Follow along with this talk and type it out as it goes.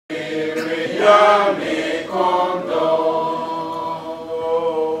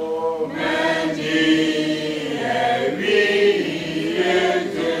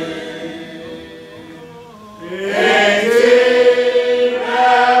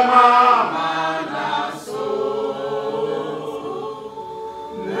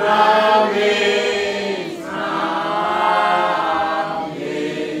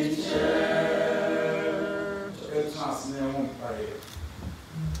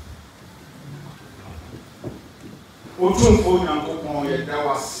Dwumfour Nyankopɔn yɛ da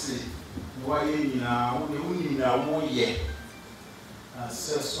wase wayɛ nyinaa wo ne wo nyinaa wo yɛ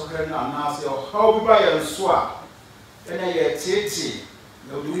sɛ sɔhɛ na anaasɛ ɔhaw bi ba yɛ nso a ɛna yɛ tete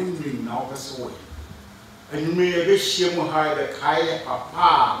na wo nim na wo pɛsɛ wo anwumre yɛ bɛhyia mu ha yɛ kae papa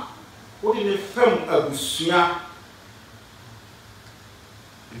a wo de ne fam abusua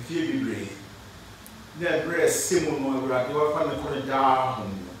mfie bibree na ɛbrɛ sɛ mu no awurade wafa ne kɔne daa ho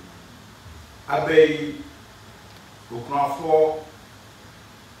abɛyi Dwumfour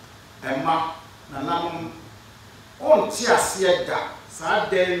Emma Nanam on Tiasia da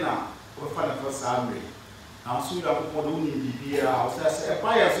Sadena or Father Samri. Now soon I would only be here. I was a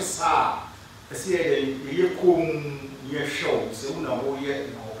buyer for Sa. I said, you come near show, so no yet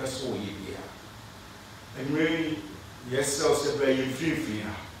no person here. And really, yes, so said by you free.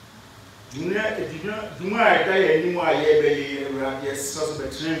 Do not die anymore. Yes, so the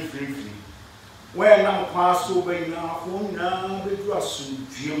train free. When I'm passed over now, now we do a suit.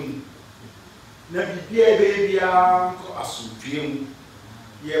 Never be a baby, a suit.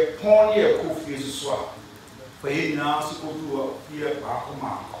 Ye pony a coffee swap. For him now to go to a fear park.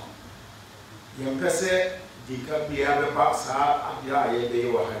 Young Pesse, they can be other box at the eye they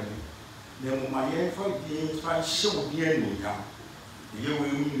were having. Then my young for being fine show be a new young. You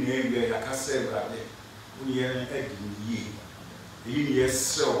will name the Cassandra. We are a ye. Yes,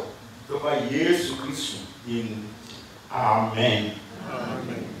 so. By Jesus Christ in Amen.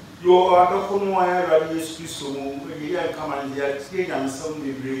 Amen. You are the phone wire of Jesus Christ. You come and yet, and some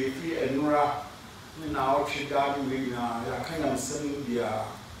be free and Nora. Now, she died with a kind of sending the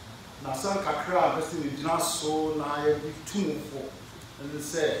now some Kakra, but it's not so nigh too for. And they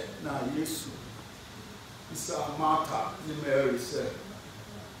said, now, yes, it's a Martha, the Mary said,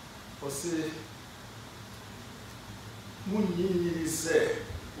 for say, Moon said.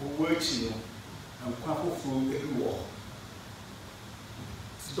 Working and quaffle through every wall.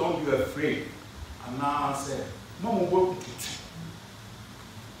 So don't be afraid. And now I say, Mama, welcome to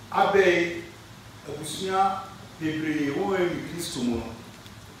Abbey, Abusia, Bibri, Woman, Christum.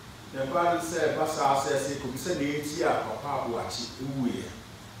 The Bible said, Bassa says, it could be said, Papa, watch it.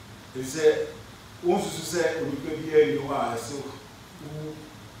 They said, once you said, when you could be here, you are so.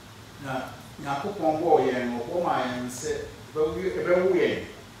 Now, Yakupon boy and Obama and said, but we are away.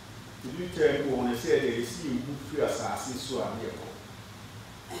 You tell me when I say they see good free assassins so are here.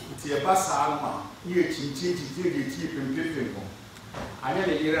 It's a basalma, here chinching to take the cheap and pippin. I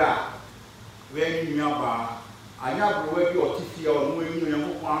never hear when you are. I never wear your tiffy or knowing you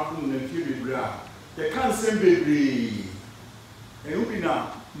and walk from the fury bra. They can't send baby. And you be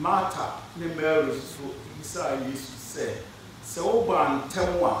now, Martha, the marriage, so Isaiah used to say, so ban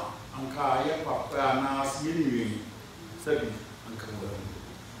tell one, and car, your papa, and ask you, said Uncle.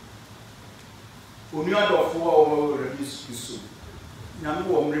 Only a Dwumfour release Piso. Nano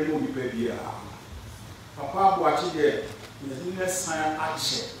will remove the baby. Papa watching there, the next sign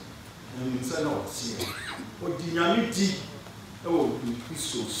action, and in San Oxy. What Dinamiti, oh,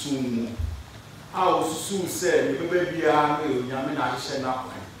 Piso soon. I was soon said, the baby are Yamin action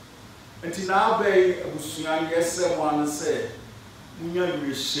up. And in our bay, Abusian, yes, someone said, Munyan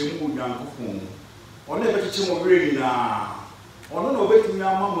will shame young home. Or never teach him already now. Ono no beti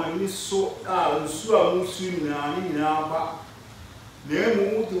na mama ni so nsu a musu nyina ni nyina ba na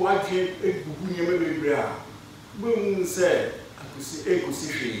emu ti wadwe egugu nyema bebre a gbe se akusi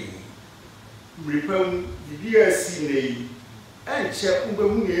hwe mripam bibi asi nei enche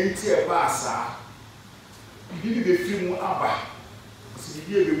mbehu na enti e ba asa bibi be fi mu aba si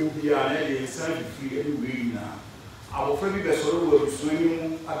bibi be mu bia na e san fi anyway na abofra bi be soro wo abusua ni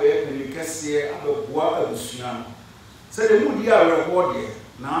mu abe peni kese abeboa abusua no. Said the moody are rewarded,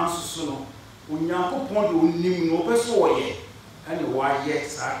 now so Unyankopon do nim no person, and why yet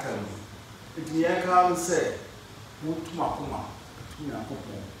Satan. It near come said, Mutumakuma,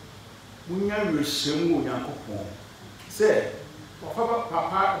 Tunyakopon. Munyan will shame Munyakopon. Said,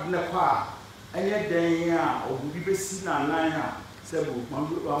 Papa Napa, and yet they are, or would be seen on nine, said,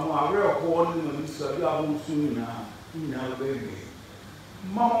 I'm real horn and Mr. soon now, in our baby.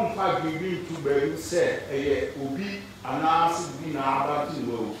 Mama fa bibi to be said, Obi, and asked me now about the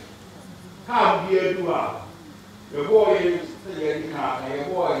world. how be a do the boy the car, a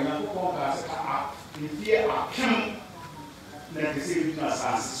boy, and a conquer in fear of him. Then the same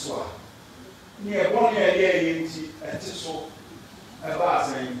as swap. Near 1 year, and so about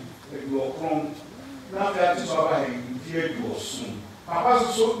saying you are from now that is why you fear you soon.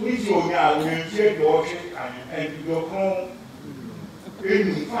 Papa so need you now, you fear your and your from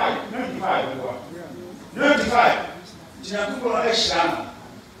 95, 95. Jinakuko Eshana,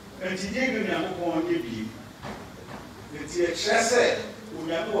 and Tiago Yakuko Yibi. The Tiache,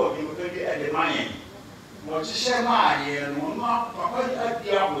 we are going at the mine. What you share my and one Papa at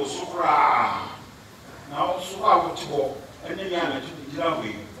Diablo so far. Now, so I would go and then I to the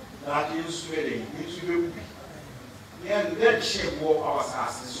Yahweh that is sweating into the movie. And then she wore our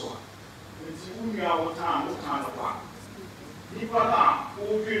asses so. It's only our time, what kind of part. People are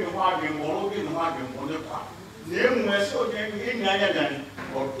moving the wagon, moving the wagon on the part. Name was so young in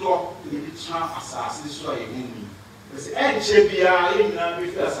or dog in the trunk assassins so a movie. The end Chebia in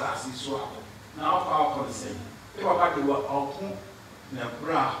the assassin swap. Now, power for the same. If I were out in a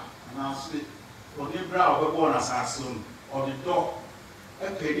bra and I'll sleep. Or the brow were born assassin, or the dog, a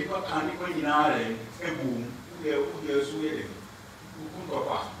penny for candy when in Ireland, a boom, we are sweating. Who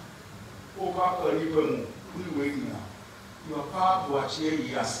papa? Oh, papa, even who waiting now. Your papa watch here,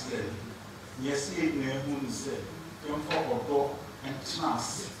 yes, then. Yes, he never said, Dwumfour dog and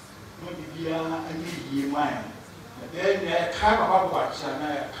chance. Maybe be a year mine. Then I can't about watch and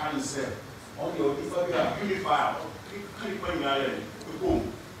I can't say, on your different unified, clipping Ireland,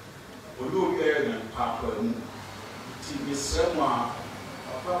 boom. Olu ere papa mu ti misema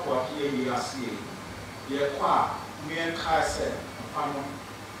papa here yasi ye kwa me ka se papa no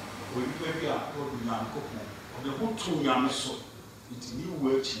we bi a o du na nkoko o de hutu nyame so it ni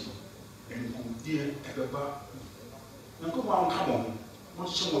wachi en kudie ebeba nkoko an ka mo mo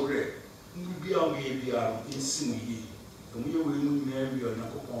che mo re ndu bi a we bi a insin yi to mo ye we mu na bi o na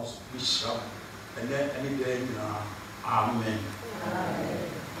nkoko so bi sham and then any day na amen.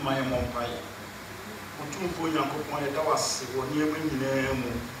 My Mompire. Dwumfour Nyankopon yɛ da wase wɔ nneɛma nyinaa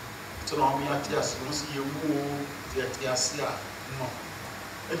mu to na ɔmo yate ase no si yɛ wuo yɛte ase a no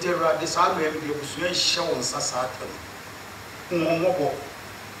ɛde Awurade saa mmerɛ bi abusua hyɛ wɔn nsa saa atɛm nwɔmmɔbɔ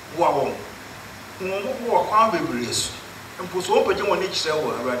wo a wɔn nwɔmmɔbɔ wɔ kwan bebree so mpo so wɔpagye wɔn ani kyerɛ wɔ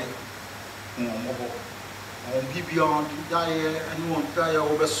Awurade nwɔmmɔbɔ wɔn bibia daeɛ ɛne wɔn daeɛ a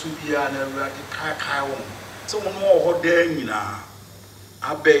wɔbɛso biara na Awurade kaakae wɔn sɛ wɔn wɔ hɔ daa nyinaa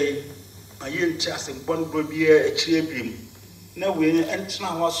abɛi ayi nti asɛmpɔ no bia akyire biem na we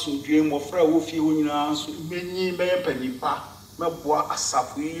entena ho asomdwe mmɔfra a wɔfie hɔ nyinaa so menyi bɛyɛ panipa mɛboa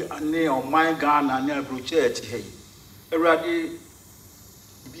asafo yi ane ɔman Ghana ne abrɔkyɛ ɛte ha yi Awurade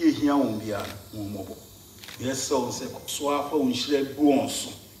bi ehia wɔn bia wɔn mmɔbɔ yɛsɛ wɔn sɛ so afa wɔn hyira gu wɔn so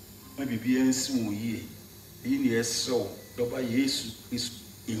ma bibia nsi wɔn yie yi ne yɛsɛ wɔn dɔba Yesu Kristo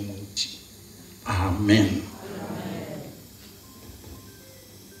ɛmu nti amen.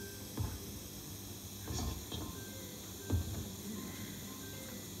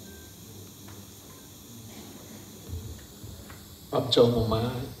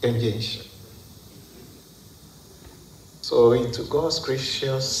 So into God's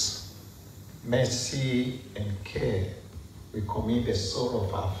gracious mercy and care, we commit the soul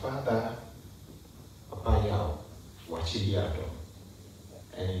of our father, Papa Yaw Boakye-Yiadom,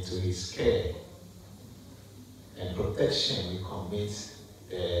 and into his care and protection we commit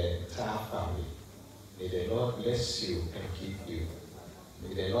the entire family. May the Lord bless you and keep you.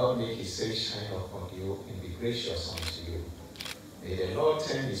 May the Lord make his face shine upon you and be gracious unto you. May the Lord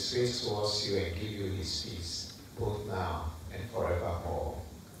turn his face towards you and give you his peace, both now and forevermore.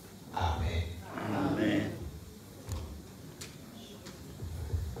 Amen. Amen.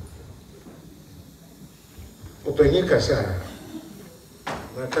 Openye kasa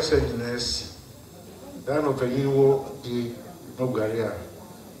na kasa nyina asi dan openye wo di nogare a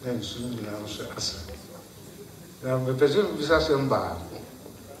na nsu nyina nso asa na me pese bisa semba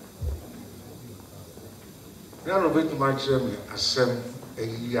na no bit ma kire me asem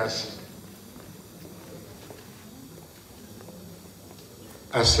ayi ase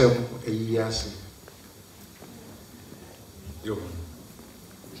yo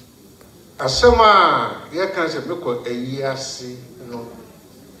asema ye kan se me ko ayi ase no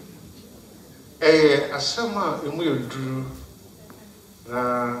asema emu yeduru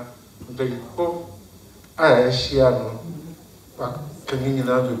na ndeko a ehia no pa kanini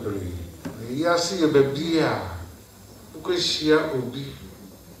na bebre ayi ase ye babia ko hia obi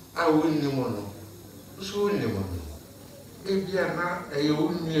a wonni mo no so wonni mo no ebia na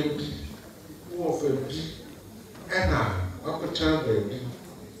wonni bi wo fa bi ena akota ba bi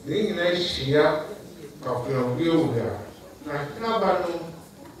Being nice here, copy of you there. Nabano,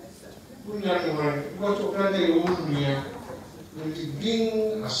 Bunyan, what of any woman here, with the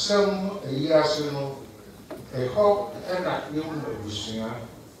being a sum a year so, a hawk and a young Lucia,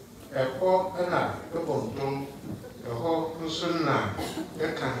 a hawk and a double a hawk person now,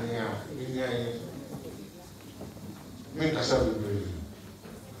 a canya, make us a baby.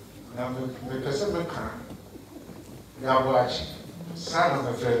 Now, make us a car. Now, watch, son of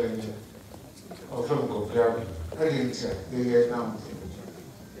a friend of them go grab. I didn't say they get down.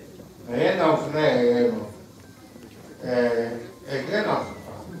 I end of there, again of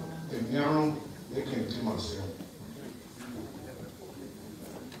the young, they came to myself.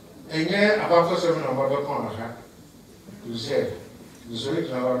 And yet, about 7 about the corner, you said, you saw it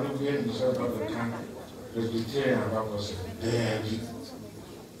now, I'm looking at the camp, the vegetarian about us, there,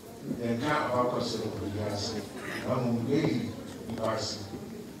 and can't about us, I'm really passing.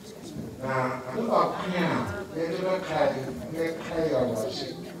 Now, I look up here, they never carry our watch.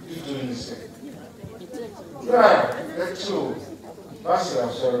 You doing the same. Yeah, that's true. That's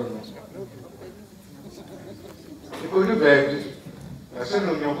our ceremony. You go to bed. I said,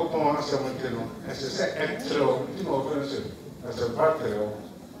 no, you're going to say, as I said, extra, you know, offensive, as a battle,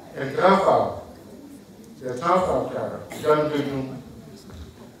 and transfer. The transfer car, John Benu,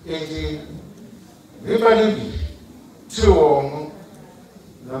 18, Nibali, 2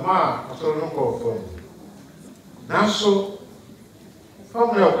 the man, I told him for now, so,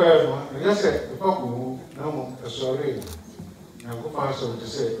 from your prayer, I said, the couple, no, sorry. I go past to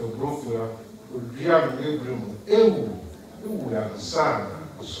say, a broker would be a new room. You are the son,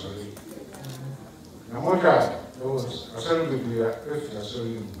 sorry. Now, what those, I said, if I saw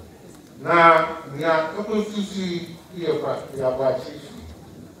you. Now, we are couple 50 years back, we are about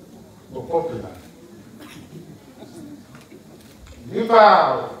popular.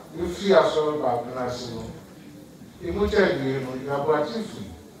 Nipa, you feel so about Nassau. You must tell you, you are about 50.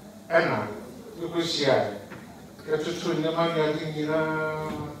 Anna, you could share. Get to the man,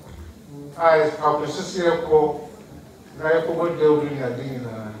 I publish a call. I forgot the old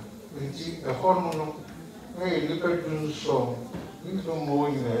Nadina. The hormone, hey, look at you so. You don't know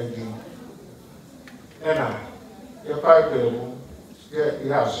in a thing. Anna, your pipe,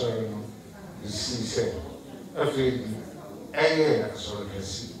 yeah, sorry, you see, said, afraid. So you can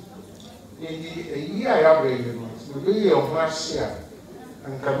see. In a year, I have a way of last year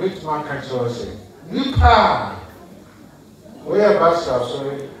and commit my country. Nipa, where Basta,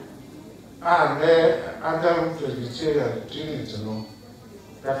 sorry, and there, and down to the chair, to know.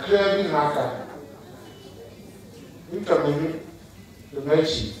 The clear Naka. You come in the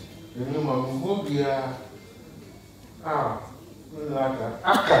Mechi, the new Mubia. Naka,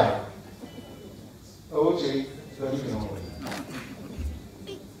 Aka. Okay, the living.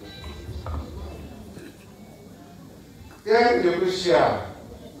 Then you will share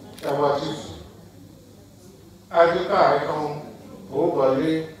about it. I look at home over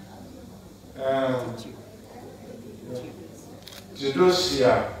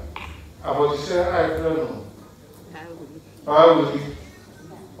Jedosia about the same I don't know. I will be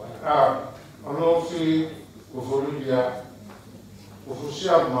an old fee of Olivia of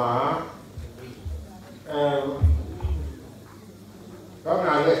Ushama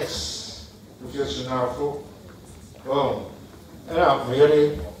Alex, which is now for. Oh, and I'm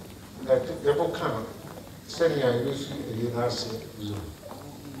really that the book come. Sending a university.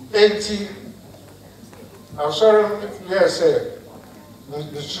 80. I'm sorry, yes,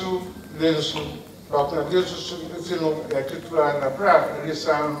 the two little but I guess you know, a titular and a brand, and the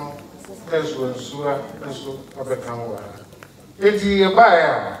sound, that's when Sua and so of the Kawa. 80 year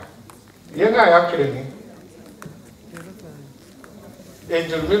buyer, young I actually.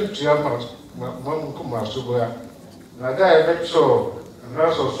 Angel milk, Mamma Kumasuba. Now, that I so, and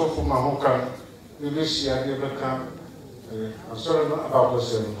that's also for my home country. This year, never come. I'm sorry about the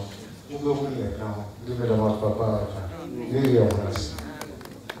same. You go with me now. Give me the most papa.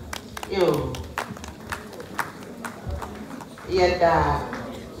 Yo, Yada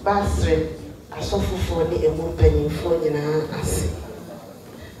Basre, I saw for the moving for you now. I see.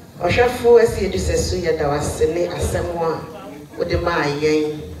 I shall force you to say, Yada was sending a someone with the my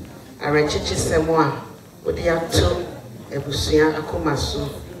yang, a wretched someone with the actor, a busia, a comasu.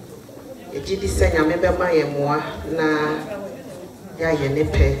 A giddy saying, I remember my moi, na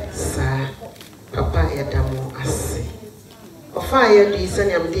Yayenepe, sir, Papa Yadamo, I say. Of fire, the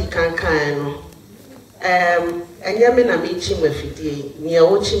son of the Cancano. And Yamina meeting with Fidi, near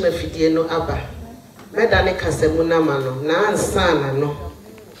watching with Fidi no Abba. Madame Casamunamano, Nan Sana no.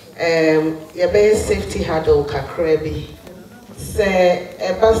 Your best safety had all Cacrebi. Se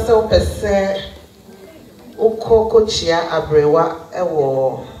ebaso pese uko kochia abrewa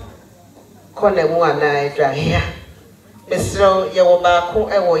ewo konemu ana edwahia mesro ye wo ba ko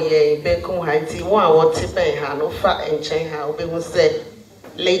ewo ye bekum hanti wo a wote ben ha no fa enchen ha obehu se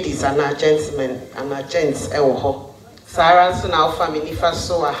ladies and gentlemen and gents ewo ho sara so na ofa minifa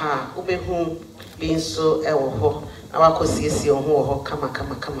so ha obehu bi nso ewo ho awakosiesie ho ho kama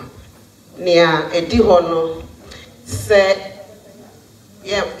nia edi ho no se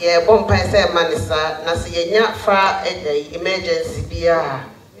ye bompa se manisa na se yenya fa emergency bia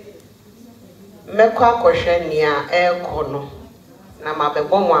mekwa akohwe nia ekono na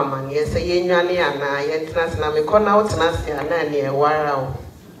mabebo mu amane se yenwane ana yentina na mekona wotena se ana ne wara o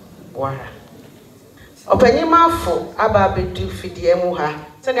wara opanyimafo aba bedu fidie mu ha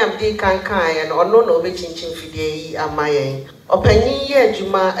se na mdi kankan ye no ono na obechinchin fidie yi amayen opanyin ye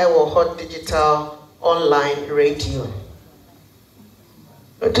adwuma ewo hot digital online radio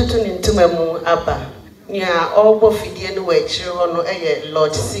otutu ni ntuma mu aba nia ogbo fidie no wa chiri ho no eye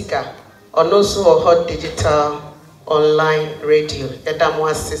Lord Sika ono so hot digital online radio edamo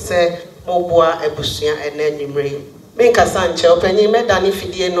asese mobua ebusua enanimre menkasa nche opanyin medani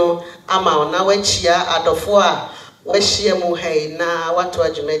fidie no ama ona wachia adofo a wahia mu hai na watu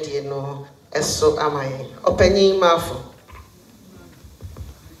adwumedie no eso amaye opanyin mafo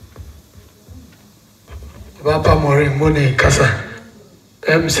Baba more money kasa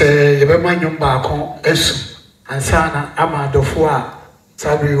se yebema nyumba ko esu ansana ama adofo a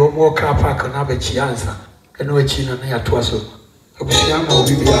sabi wo mo car park na be chiansa eno echi no na ya to aso ebusia ma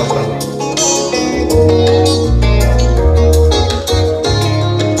obi bi akwa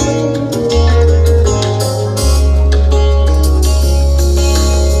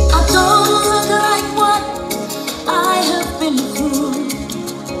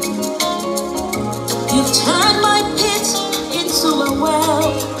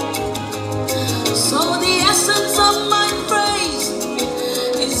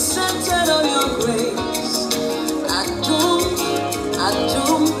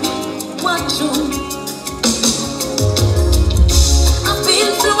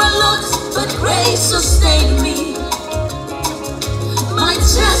sustain me. My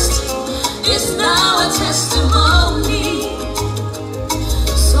chest is now a testimony.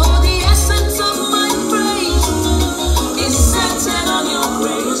 So the essence of my praise is centered on your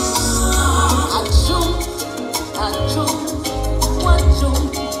grace.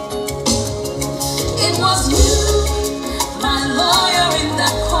 It was you, my lawyer in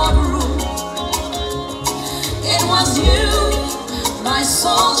that courtroom. It was you, my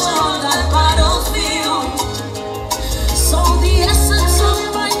soldier on that battlefield. So the essence of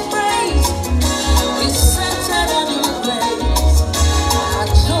my praise is centered on your grace.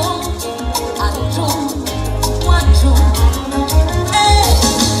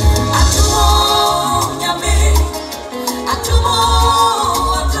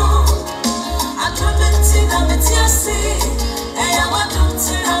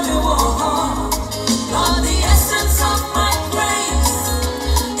 Lord, the essence of my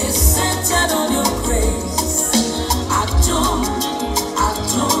praise is centered on your grace.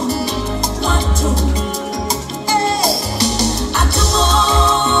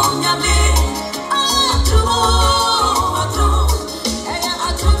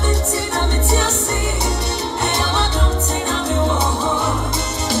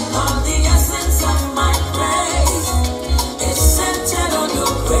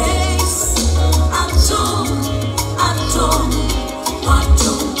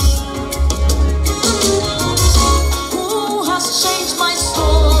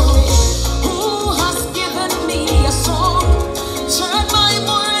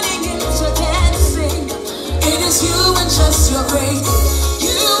 Your grace,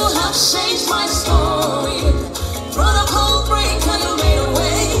 you have changed my story. Protocol breaker, you made a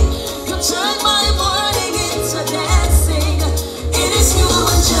way. You turned my mourning into dancing. It is you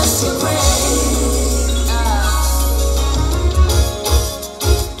and just your grace.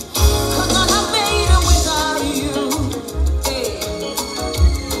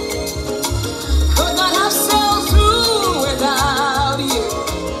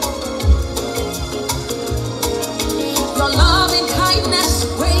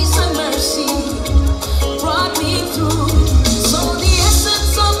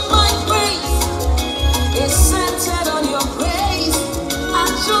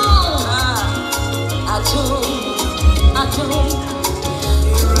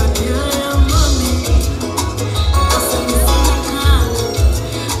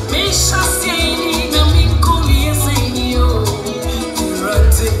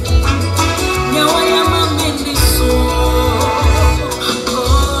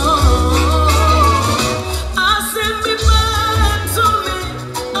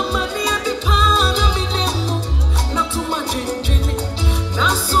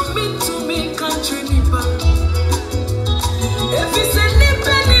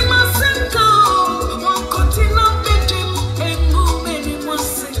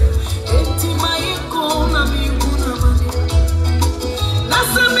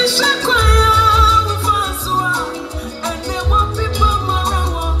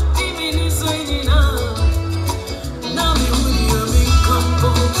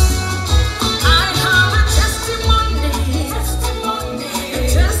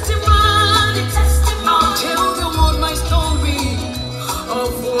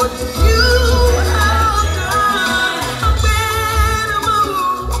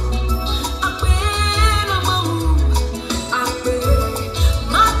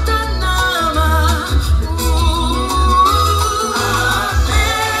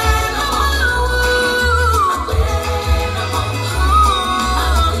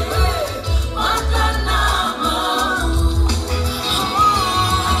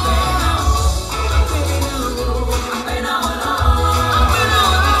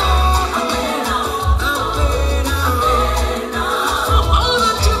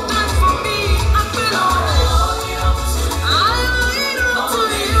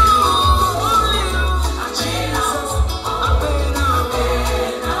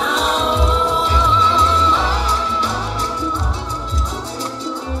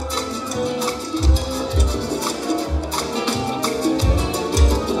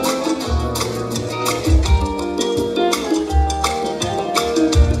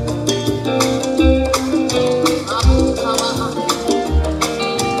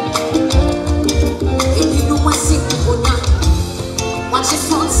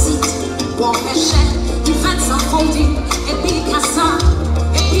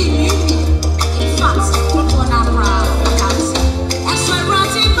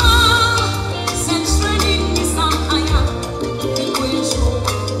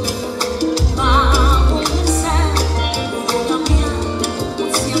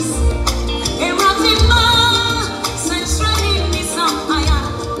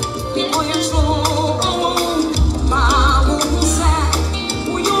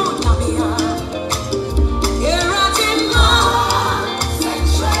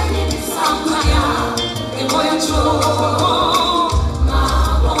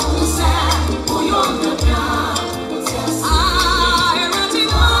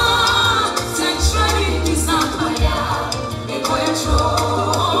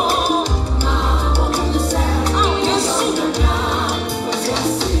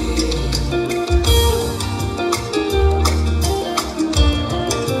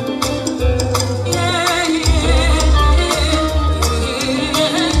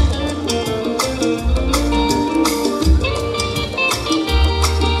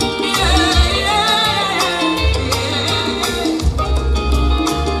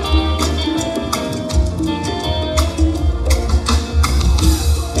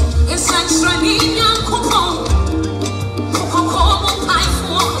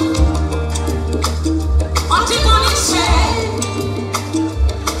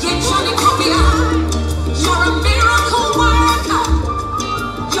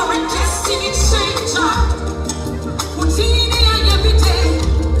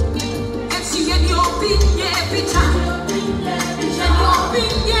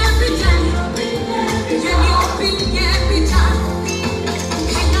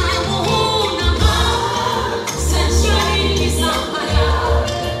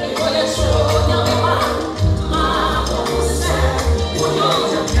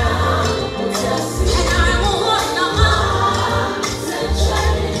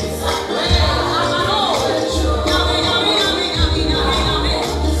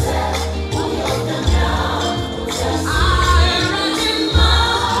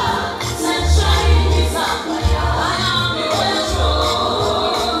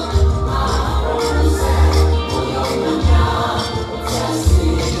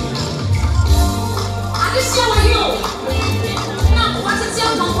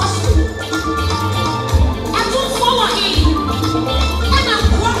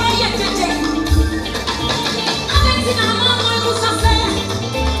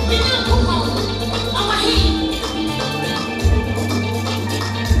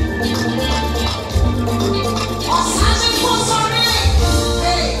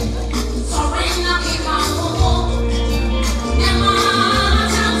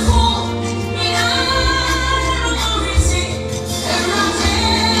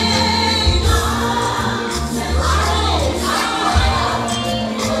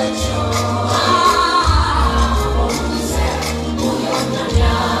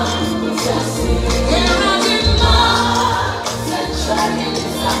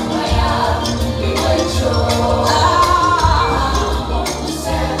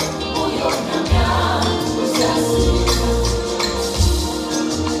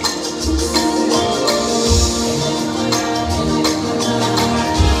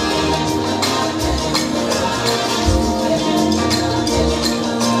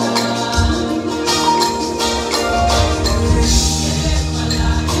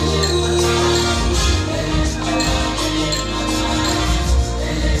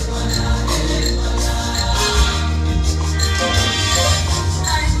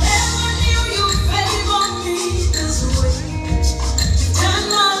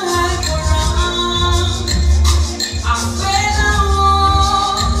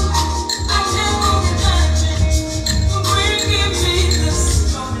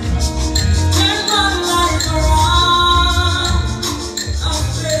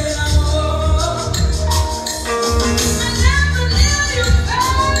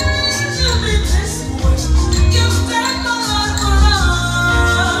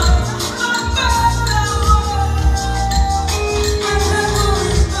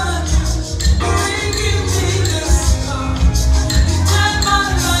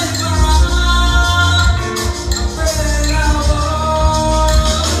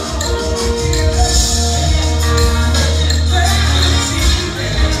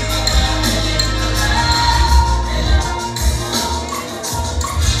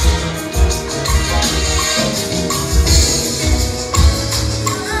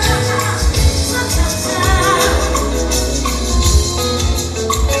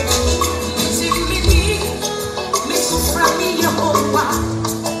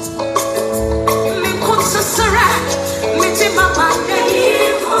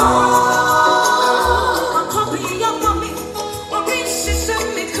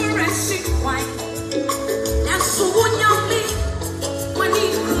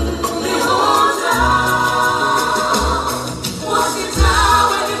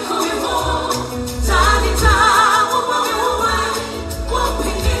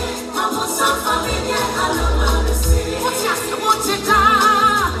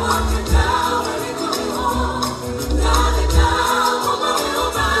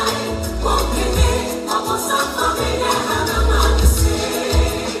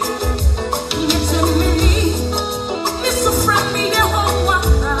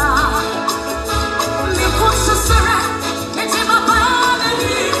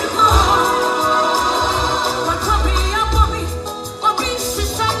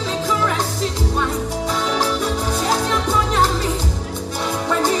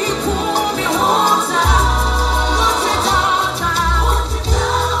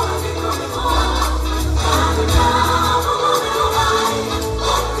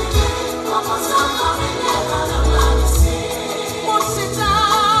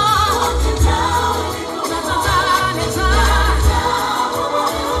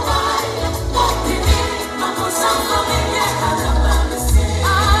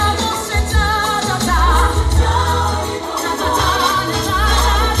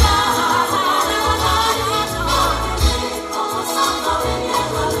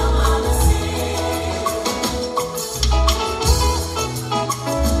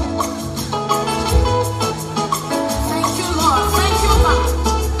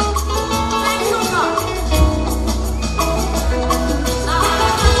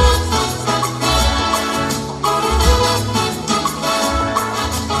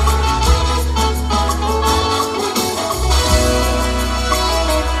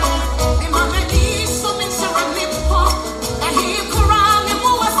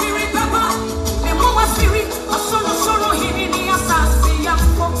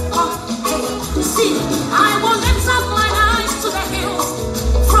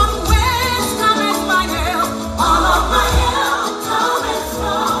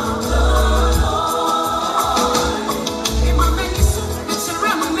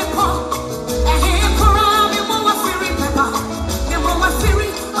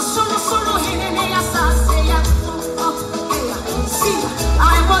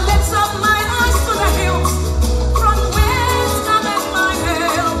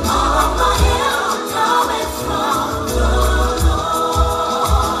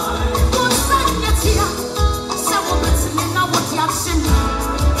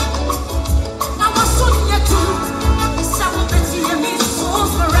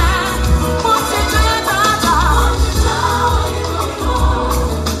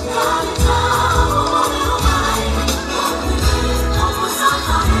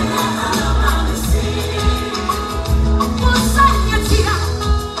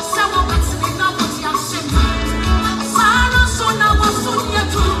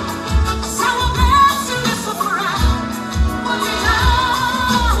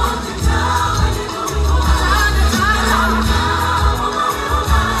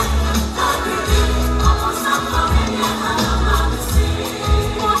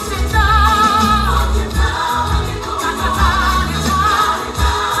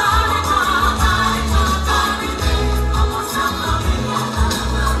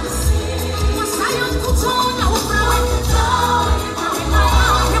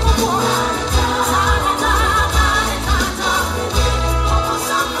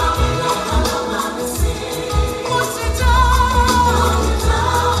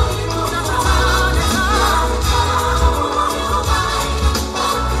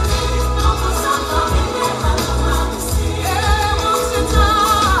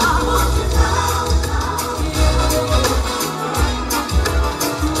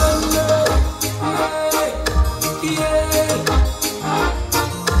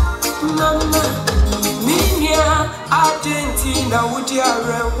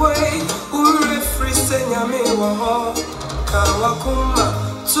 away, ure free senya me wa kawakuma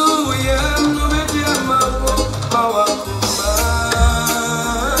tu ye mwedia mawo mawakuma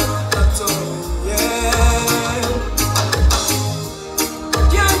ato ye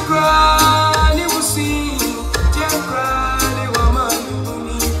Jankra ni wusi Jankra ni wa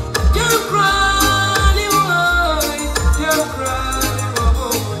manuni Jankra ni wa Jankra ni wa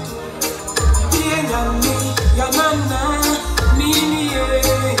bobo ye nyami ya nana Mimi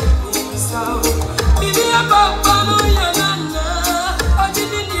sao Mimi papa no ya nana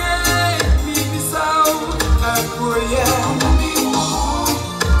Ojiniye Mimi sao Akoye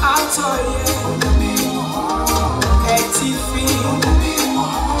Atoye Etifi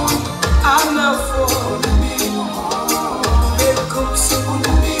Anafo Bekumsu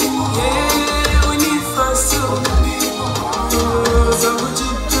Yeah Unifasu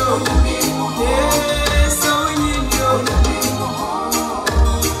Zawujito Yeah Sawinyo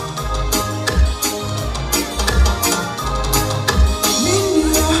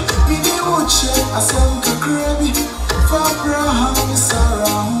Asam kakrabi Fabraham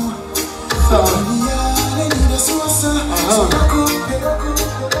Sarah Fania Nina Swasa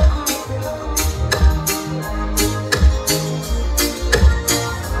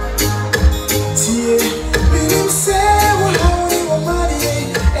Tie Bilim Sewa Hauri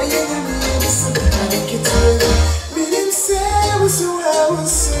Wamani Ayana Miyasa Anikitwe Bilim Sewa Suwa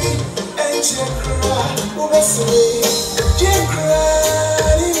Wasi Enjekra Ubaswe Jekra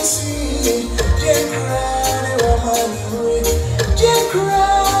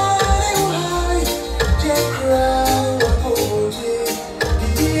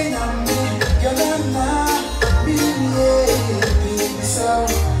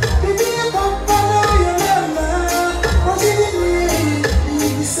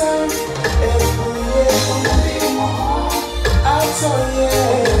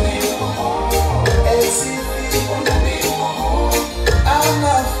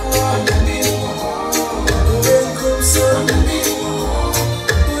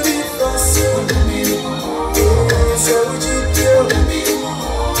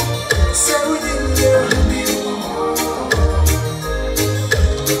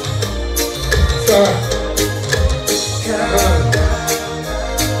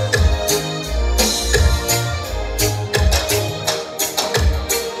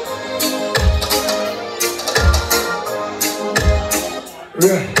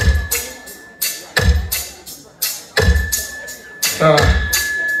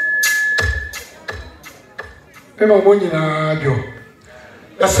Ema monyi na jo.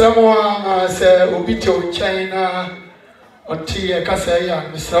 Asamoa se obito China onti kasa ya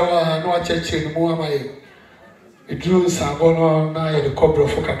misawa no acheche ni mu amaye. Edru sabono na ye de kobro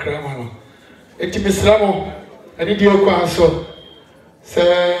fo kakra ma no. Eti misramo ani di okwa so se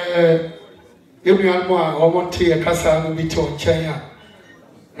yemuanmo a omonti kasa no bito China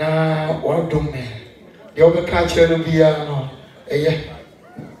na wadom me. Ye obeka kire no bia no eye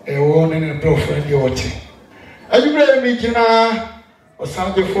ewo ne ne bro friend ye oti. Ajibere mi jina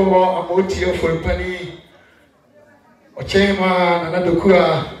osanje fo amoti ofo pani ochema na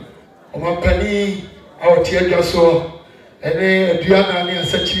dokua omapani awoti adwaso ene aduana ne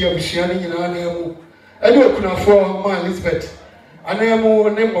asachi abusuani nyina na emu ene okunafo ma Elizabeth anemu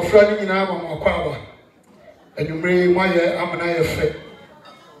ne mofra ni nyina ma makwaba enumre moye amana ye fe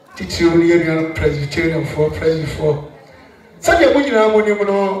titiro ni area Presbyterian for Presbyterian Sadi abu nyina mo ni mo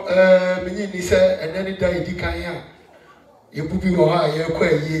no menyi ni se enani da edikan ya yebubi wo ha ye kwa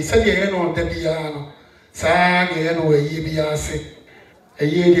yi sadi ye no da bia no saa ye no yi bia ase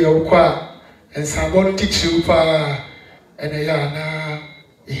eye de okwa ensabo no titiri pa ene ya na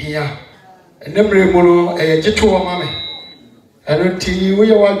ehia enemre mo no gyeto wo mame eno ti wo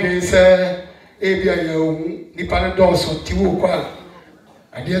ye wadwen se e bia ye ohu nipa ne doso ti wo kwa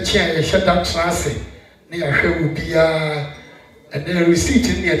ade a chia ye sheda trase ne ya hwe wo bia and the receipt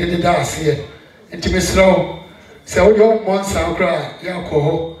in the other das here. And to Miss Row, so your months out cry,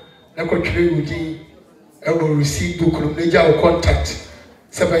 Yanko, Nako would be I will receive book of Naja contact.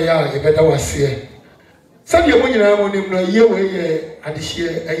 Sabaya, you better was here. Sunday morning, I want him no year away at this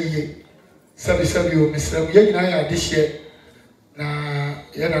year a year. Sabi, Miss Row, Yan I are this year. Na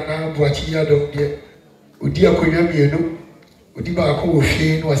Yana Boakye-Yiadom, dear. Udia Koyamiano, Udiba Ko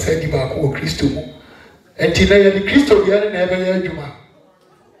Shane was said Dibako Christo. And today the Christo never yajuma.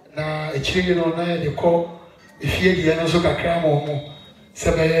 Na a children on the call if ye the Anasoka cram or more.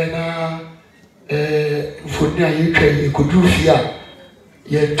 Sabayana Funia UK could do fear.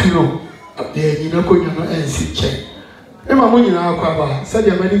 Ye tuno, ye Ninakoyama and Sitche. Emma Munina Aquaba, said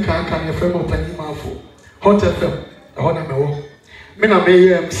the American can a firm of Panimafo. Hot FM, the Honor. me na me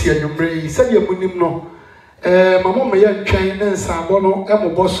ye MC anwumre said ye munim no mama me ye ntwan na nsabo no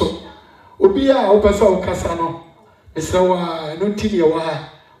emobo so obi a opesa okasa no mesrawa no tini wa ha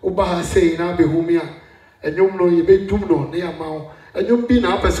oba ha sei na behumi a enwum no ye bedum no na ya mawo enwum bi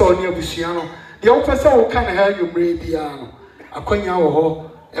na opesa oni abusua no de opesa o ka na ha anwumre bia no akwanya wo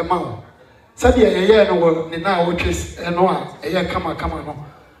ho emawo said ye no ne na wo twes eno a ye kama no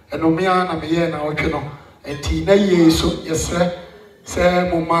eno me na me ye na wo twe no enti na yeso yesre se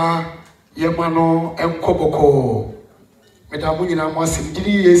mama yemano enkoboko medamu nyina mo asim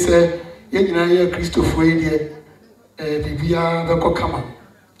giri yese ye nyina ye Christopher ye bibia beko kama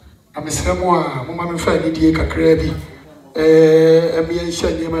amesremo a mama me fa ni die kakra bi emiye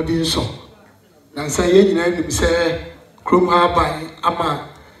hya nyema bi nso na nsa ye nyina nim se krom ha ban ama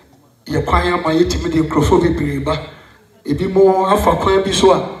ye kwan ama yetimi de nkrofo bibiriba ebi mo afa kwan bi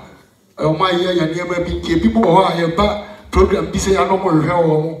so a o ma ye ya nyema bi ebi mo ho a ye ba program bi se ya no mo hwe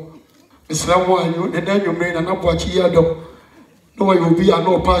wo mo Islamu anyo na anwumre na Boakye-Yiadom no wa obi a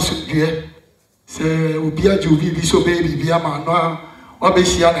no pass due se obi a obi bi so baby bi ama no wa be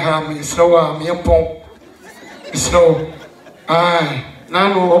hia na ha me Israwa me mpon Israwa ai na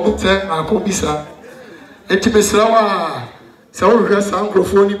no obute akobisa enti me Israwa se wo hwe san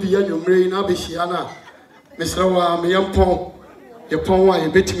microphone bi anwumre na be hia na me Israwa me mpon ye pon wa ye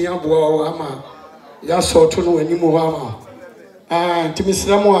betimi aboa ama ya so to no animu ho ama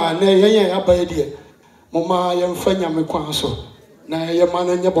Timisramo na yen abaye de moma yemfa nyame kwan so na yema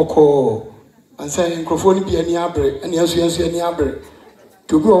na nyeboko ansa nkrofo ni bi ani abre ani asu ani abre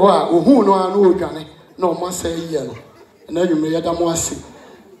to bi o wa ohun no anu odwane na o ma sai ye no na nwumre yada mo ase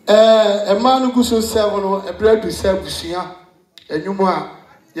ema no guso serve no ebradu serve busia enwumu a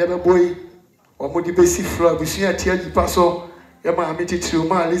yebeboyi o modi besi flo busia ti agipa so yema ametitiri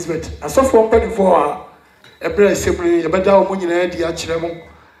ma Elizabeth asofo mpanifo a ebra semre yebeda o munyina di a kire mo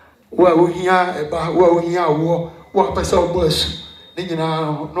wa ohia eba wa ohia wo wa pesa obo asu ni nyina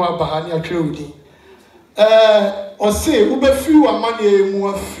no aba ha ni atwere odi o se wo be fi wa mane mu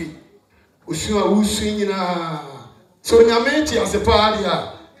afi osu a wusu nyina so nyame ti asepa dia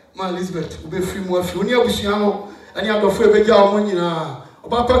ma Elizabeth wo be fi mu afi oni abusua no ani adofo ebeja o munyina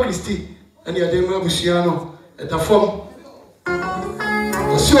oba pa Christy ani ade mu abusua no da fom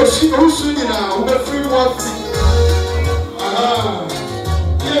Osu nyina wo be free mo fi.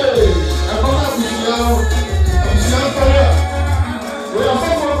 Yeah, abona abusua fare. We are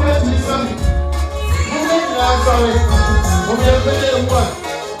for president sami. Mo nyina fare. Mo be pele nwa.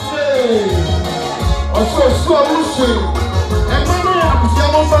 Osu. Abona abusua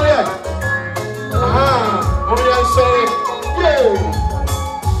mo fare. Mo be sorry. Yeah.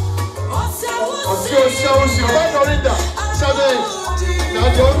 Osu. Ba no reader. Sabe I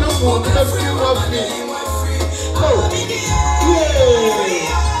don't know what the few of me. Oh, yeah.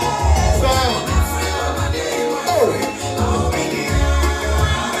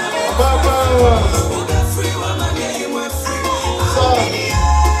 Baba.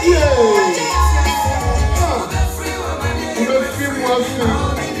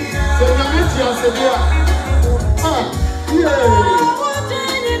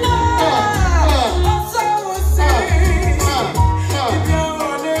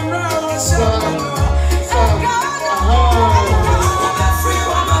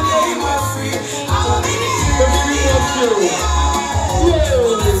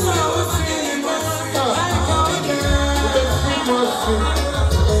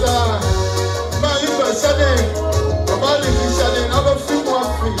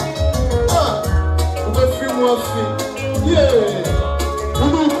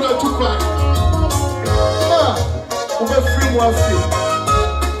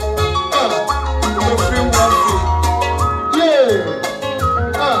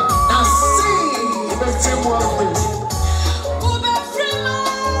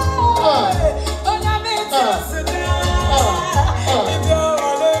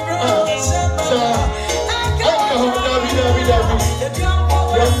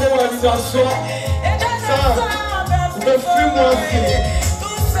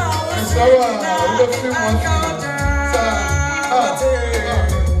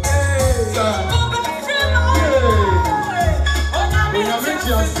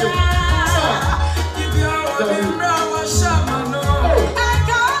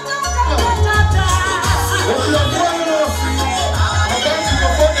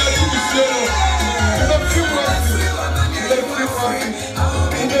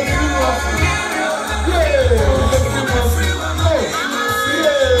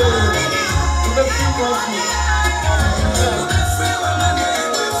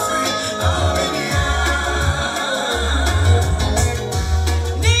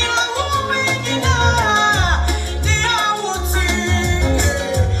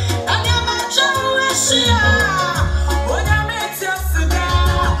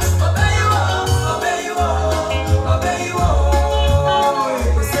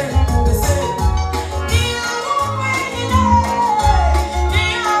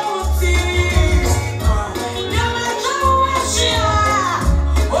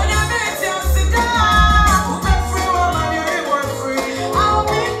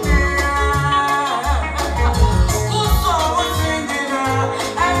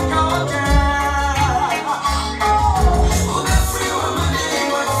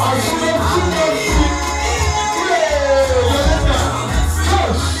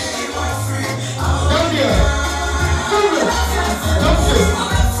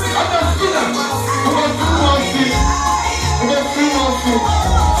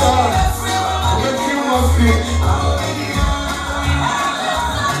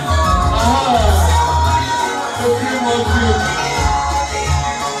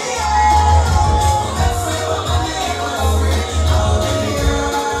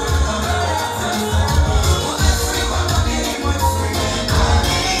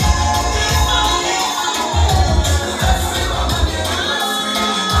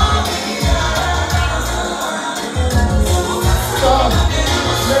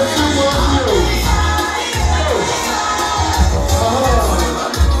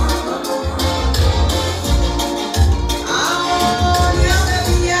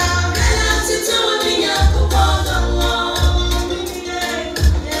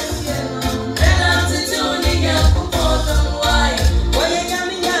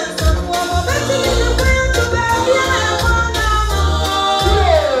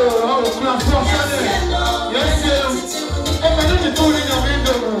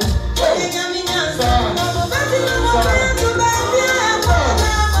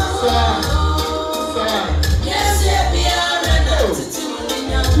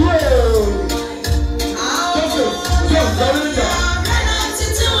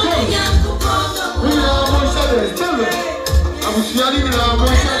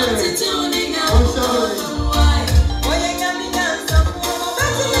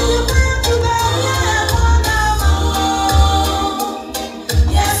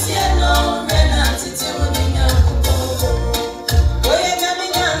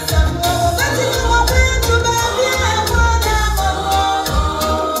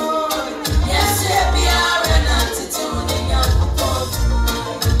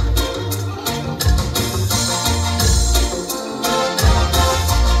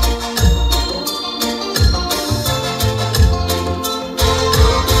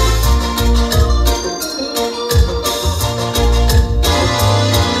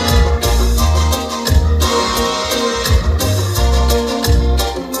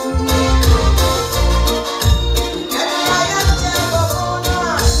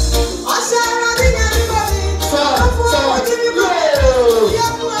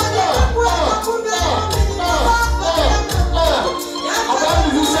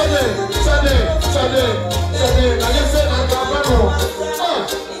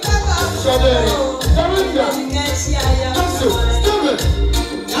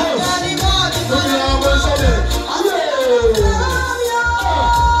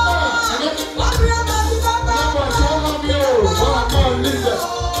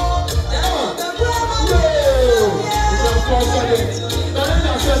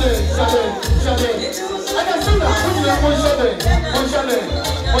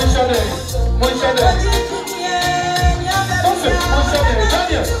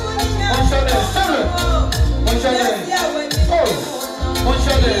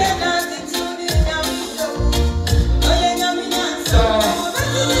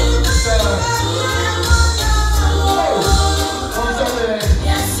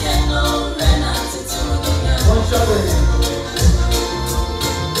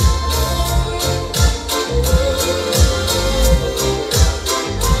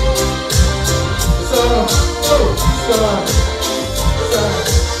 So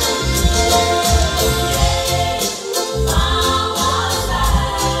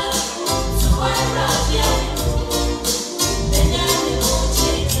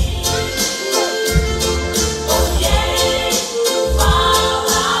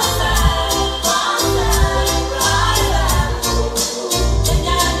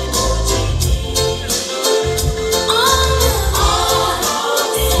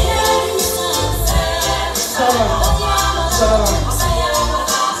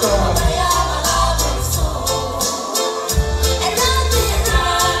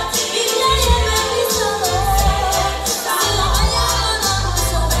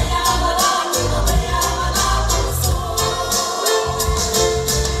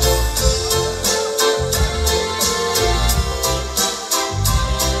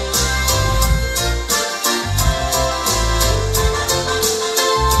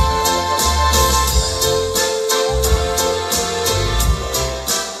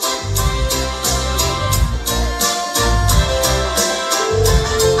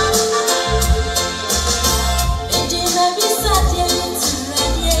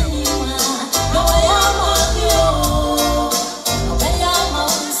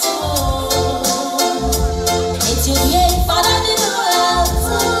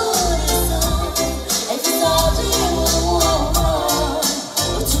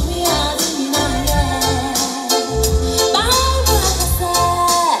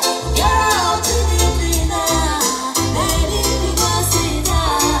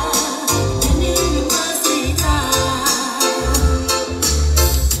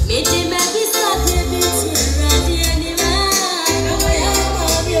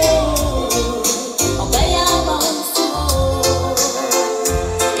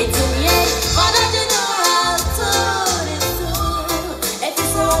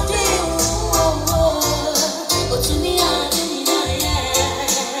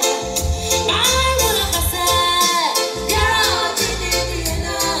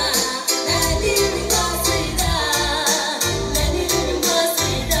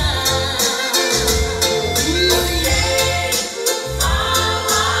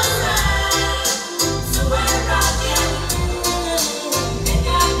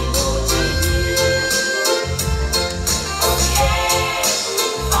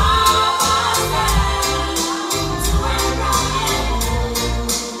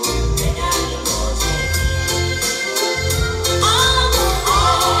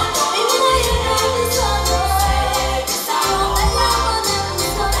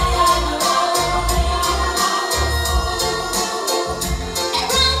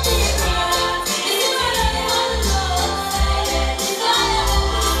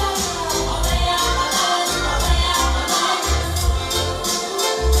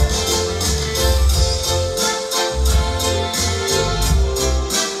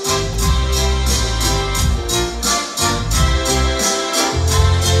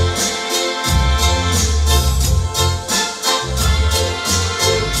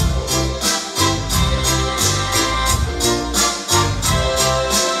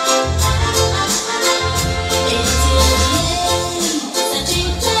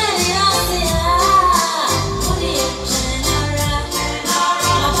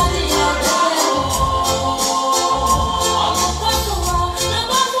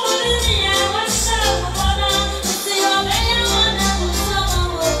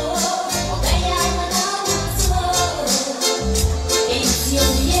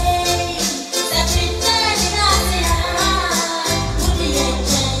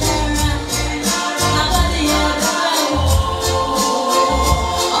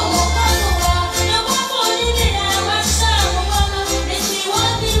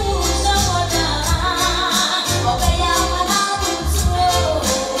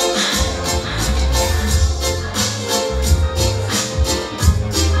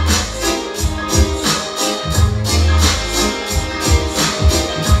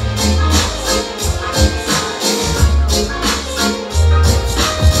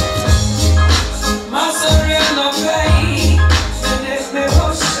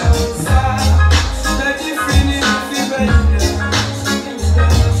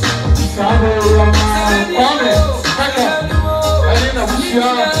Kwame, Kaka, I didn't know you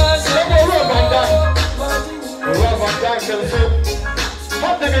are.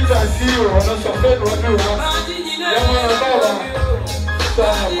 What the get to see you on a sofa or do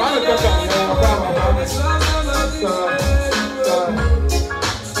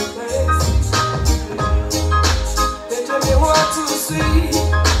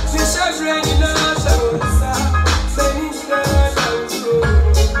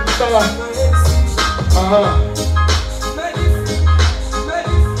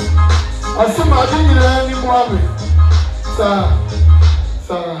I see my thing in any woman. Sir.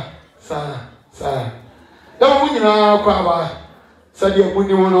 Don't win now, Quaba. Said your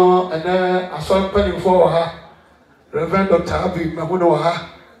money one, and then I saw penny for her. Reverend Dr. Abby Mamunoha,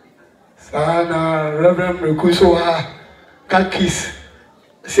 Sana, Reverend Rekusoha, Kakis,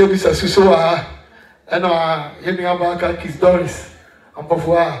 Service Susoha, and Yeniaba Kakis Doris, and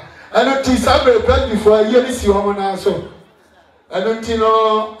Pafua. I don't think Samuel Nana before a year is your woman also. I don't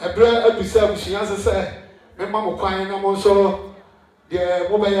know a bread at the service. She has said, my mamma crying, I'm also the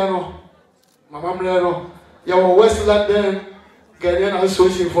mobile. My mamma, your West London, Guardian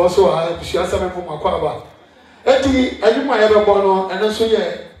Association for so she has some from Maquaba. Eddie, I do my ever born and also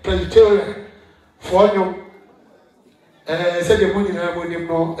a Presbyterian for you. Said the money I would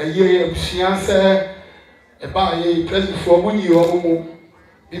know a year. She answered about a present for money or more.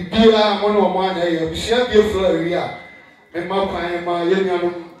 The beer, one or one, she had a Florida. My mama, my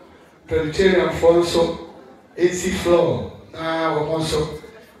young Presbyterian for so AC floor. Now, also.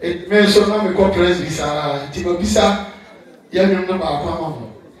 It may so now we call Presbysa, Timobisa, young number of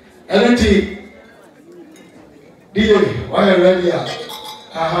Pamamo. I don't think, dear, why are ready?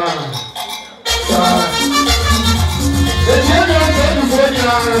 Aha. The general before you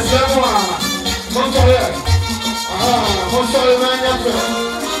are someone. Montoya. Aha, Montoya Mania.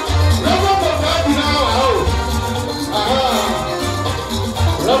 Never forgot now. Aha.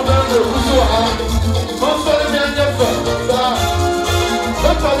 Robert Russo. Montoya Mania.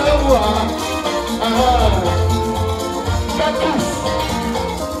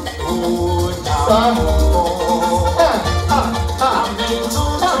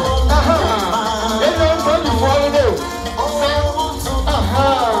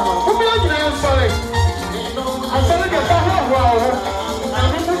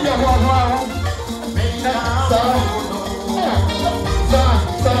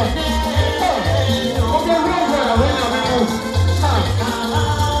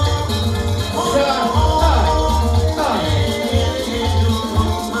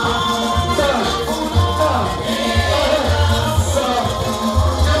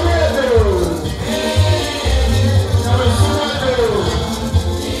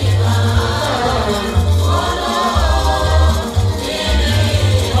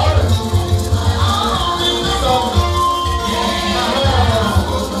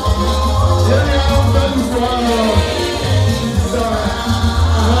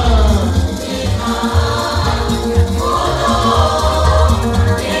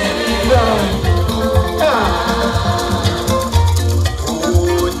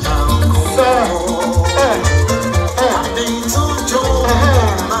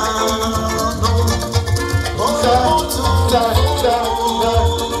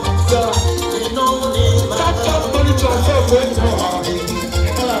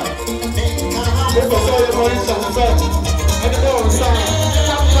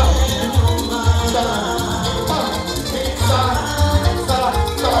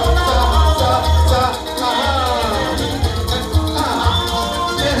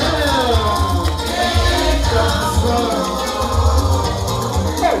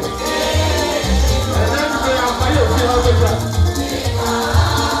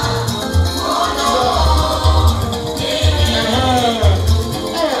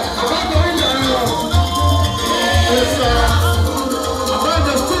 Yes.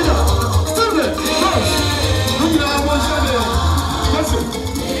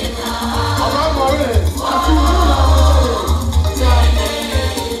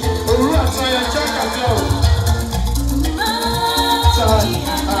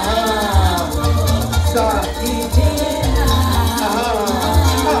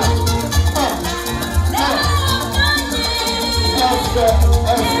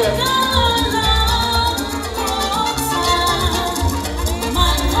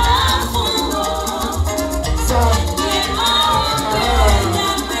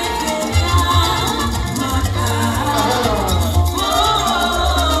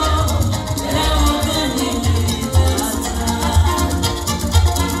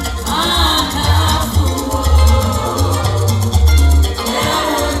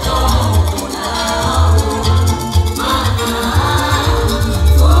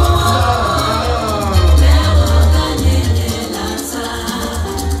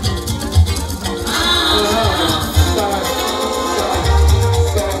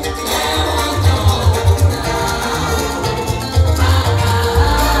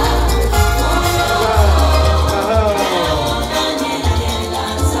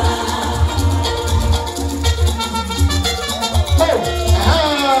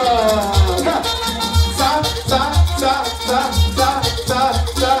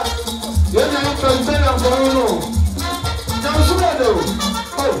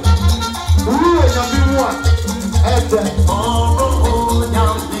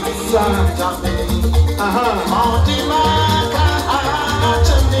 Yeah.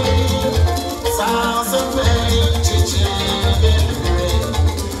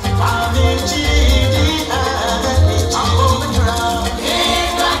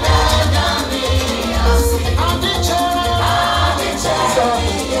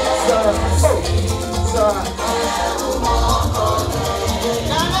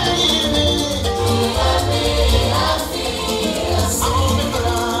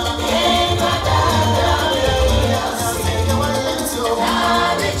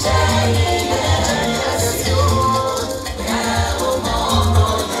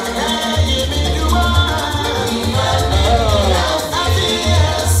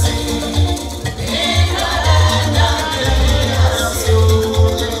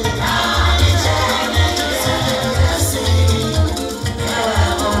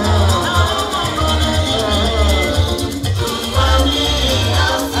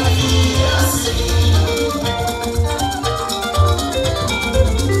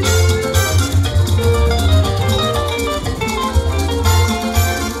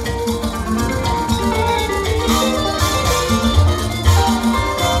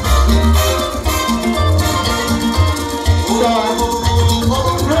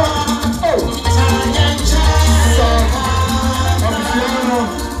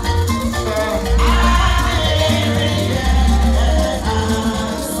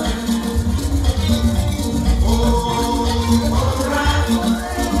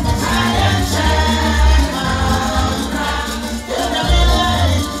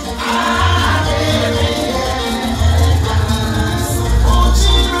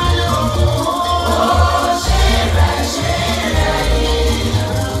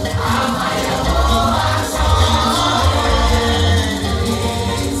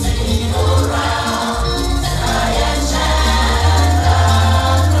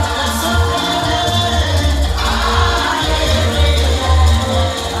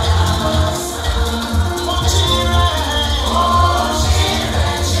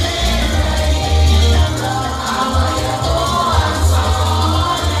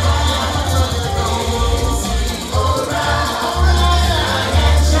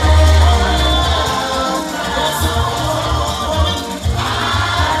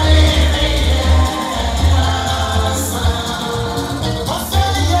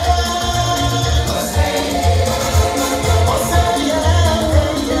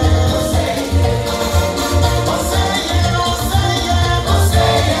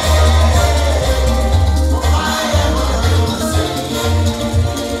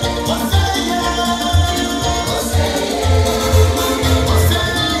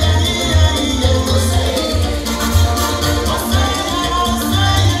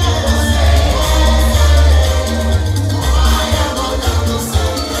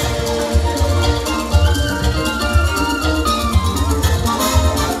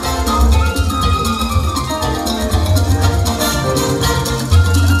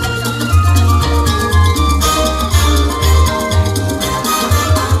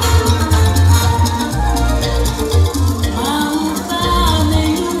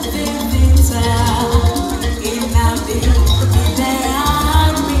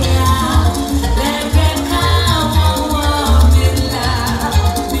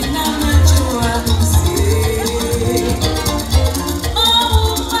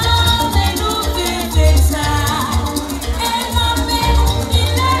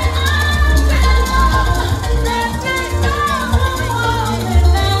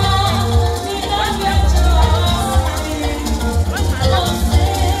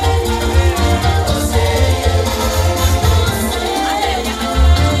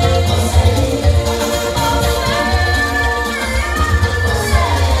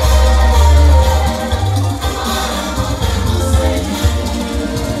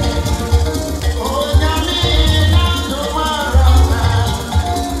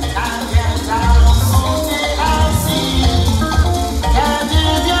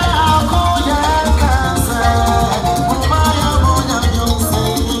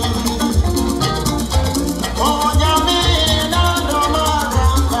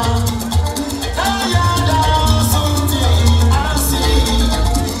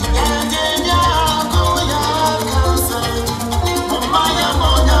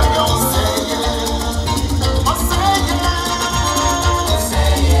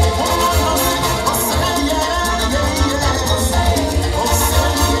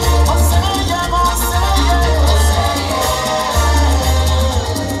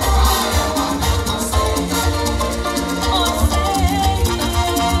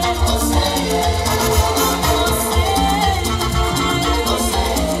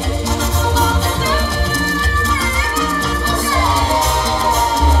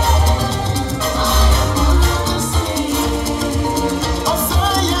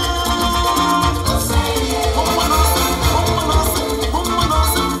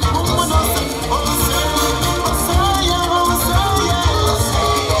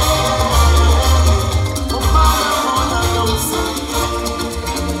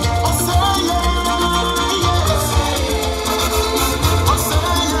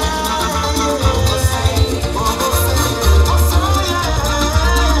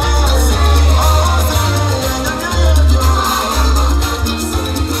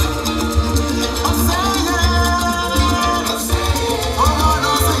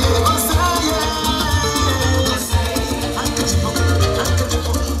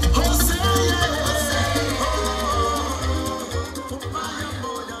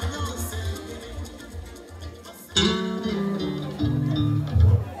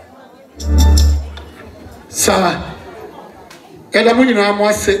 Sir, Edamuna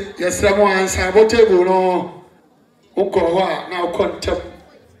was it, yes, someone sabotage no Ukoa, now contempt.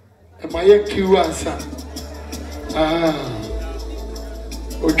 And my Q answer.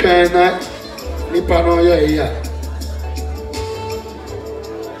 Okay, not Nipanoya here.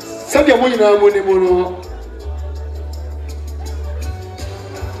 Sadia Muna Munimono.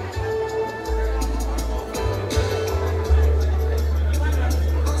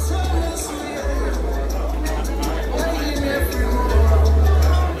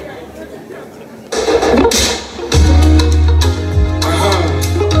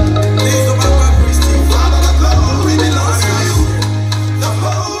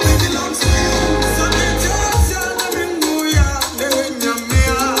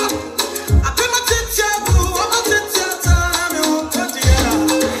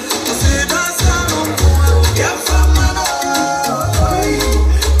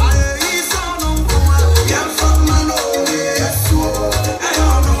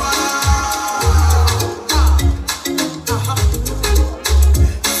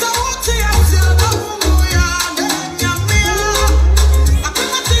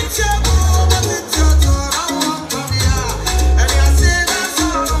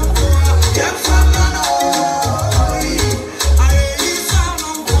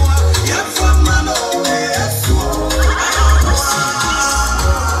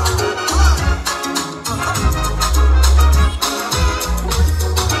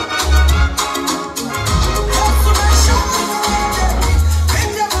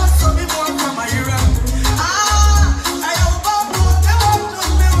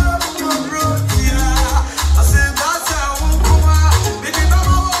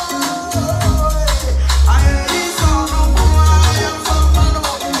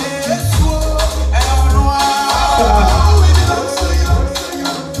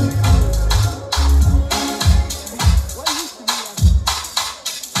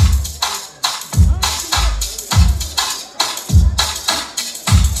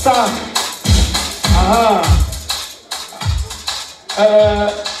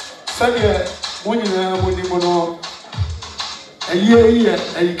 Sadia Munina Munimono a year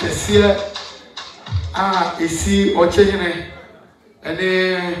and you can see isi ochene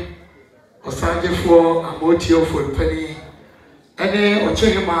ene osanje for amotio for penny ene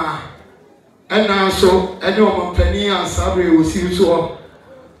ochehema ena so ene ompani asabre osi so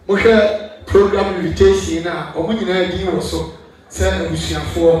mo hwe program invitation na omunyina di wo so se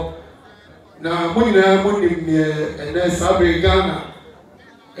abusuafo na munyina munim ene sabre Ghana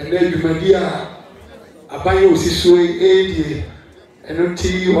ene jumadia abaye osi so edie eno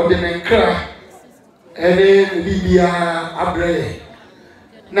ti ordinary kra ene bibia abre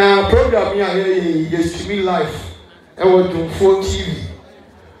na program ya yes me life e wo Dwumfour TV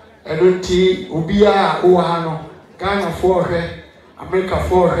eno ti obia o ha no Ghana for hwe America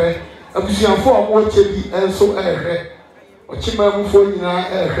for hwe abusuafo amwo chebi enso ehwe ochimamufo nyina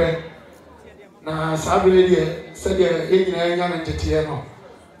ehwe na sabre die se die enyina enya na tete no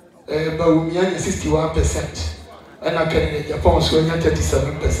ba umia 61% and I can Japan so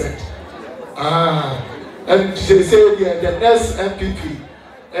 37%. And they say the next MPP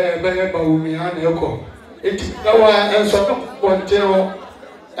ba umia na yoko it now and so one tell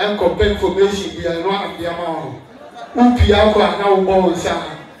and compare information be no am be amount upi akwa na wo nsa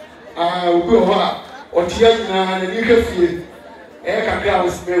obi ho otia nyina na ni hwefie kakra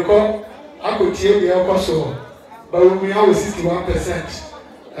wo smeko akotie be ekoso ba umia 61%.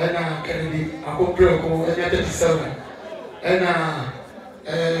 And Kennedy, I go break on 37. And I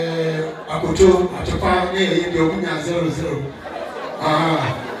go to Japan near the Omunya 00.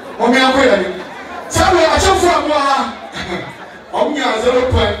 Omia, Samuel I shall from Omunya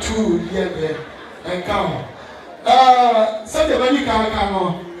 0.2 year and come. Sunday when you can't come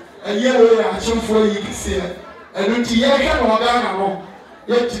on a year later, I shall for you see. And when you can walk down,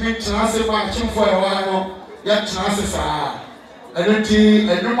 yet to be transferred by Chim for a while, yet transfer. Anti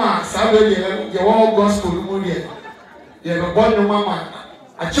enuma sabe ye wo gospel mu de ye be bonu mama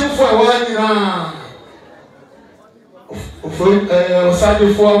achimfo e wa nyina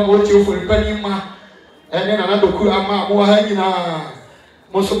osade fo amoti ofo panima ene na doku ama mo ha nyina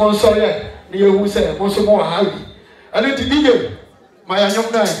mo so ye ne yehu se mo so mo ha wi anti DJ maya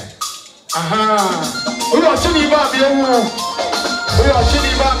nyom na oyo chini ba bi ewu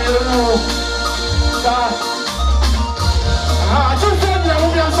sa I don't know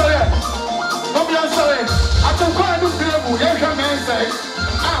what I'm saying. I'm sorry. I don't quite do people. You can say,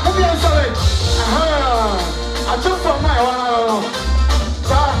 I'm sorry. I took from my own.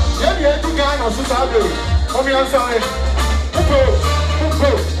 Sir, you have to go on Saturday. I'm sorry. Who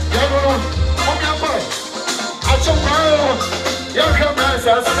go?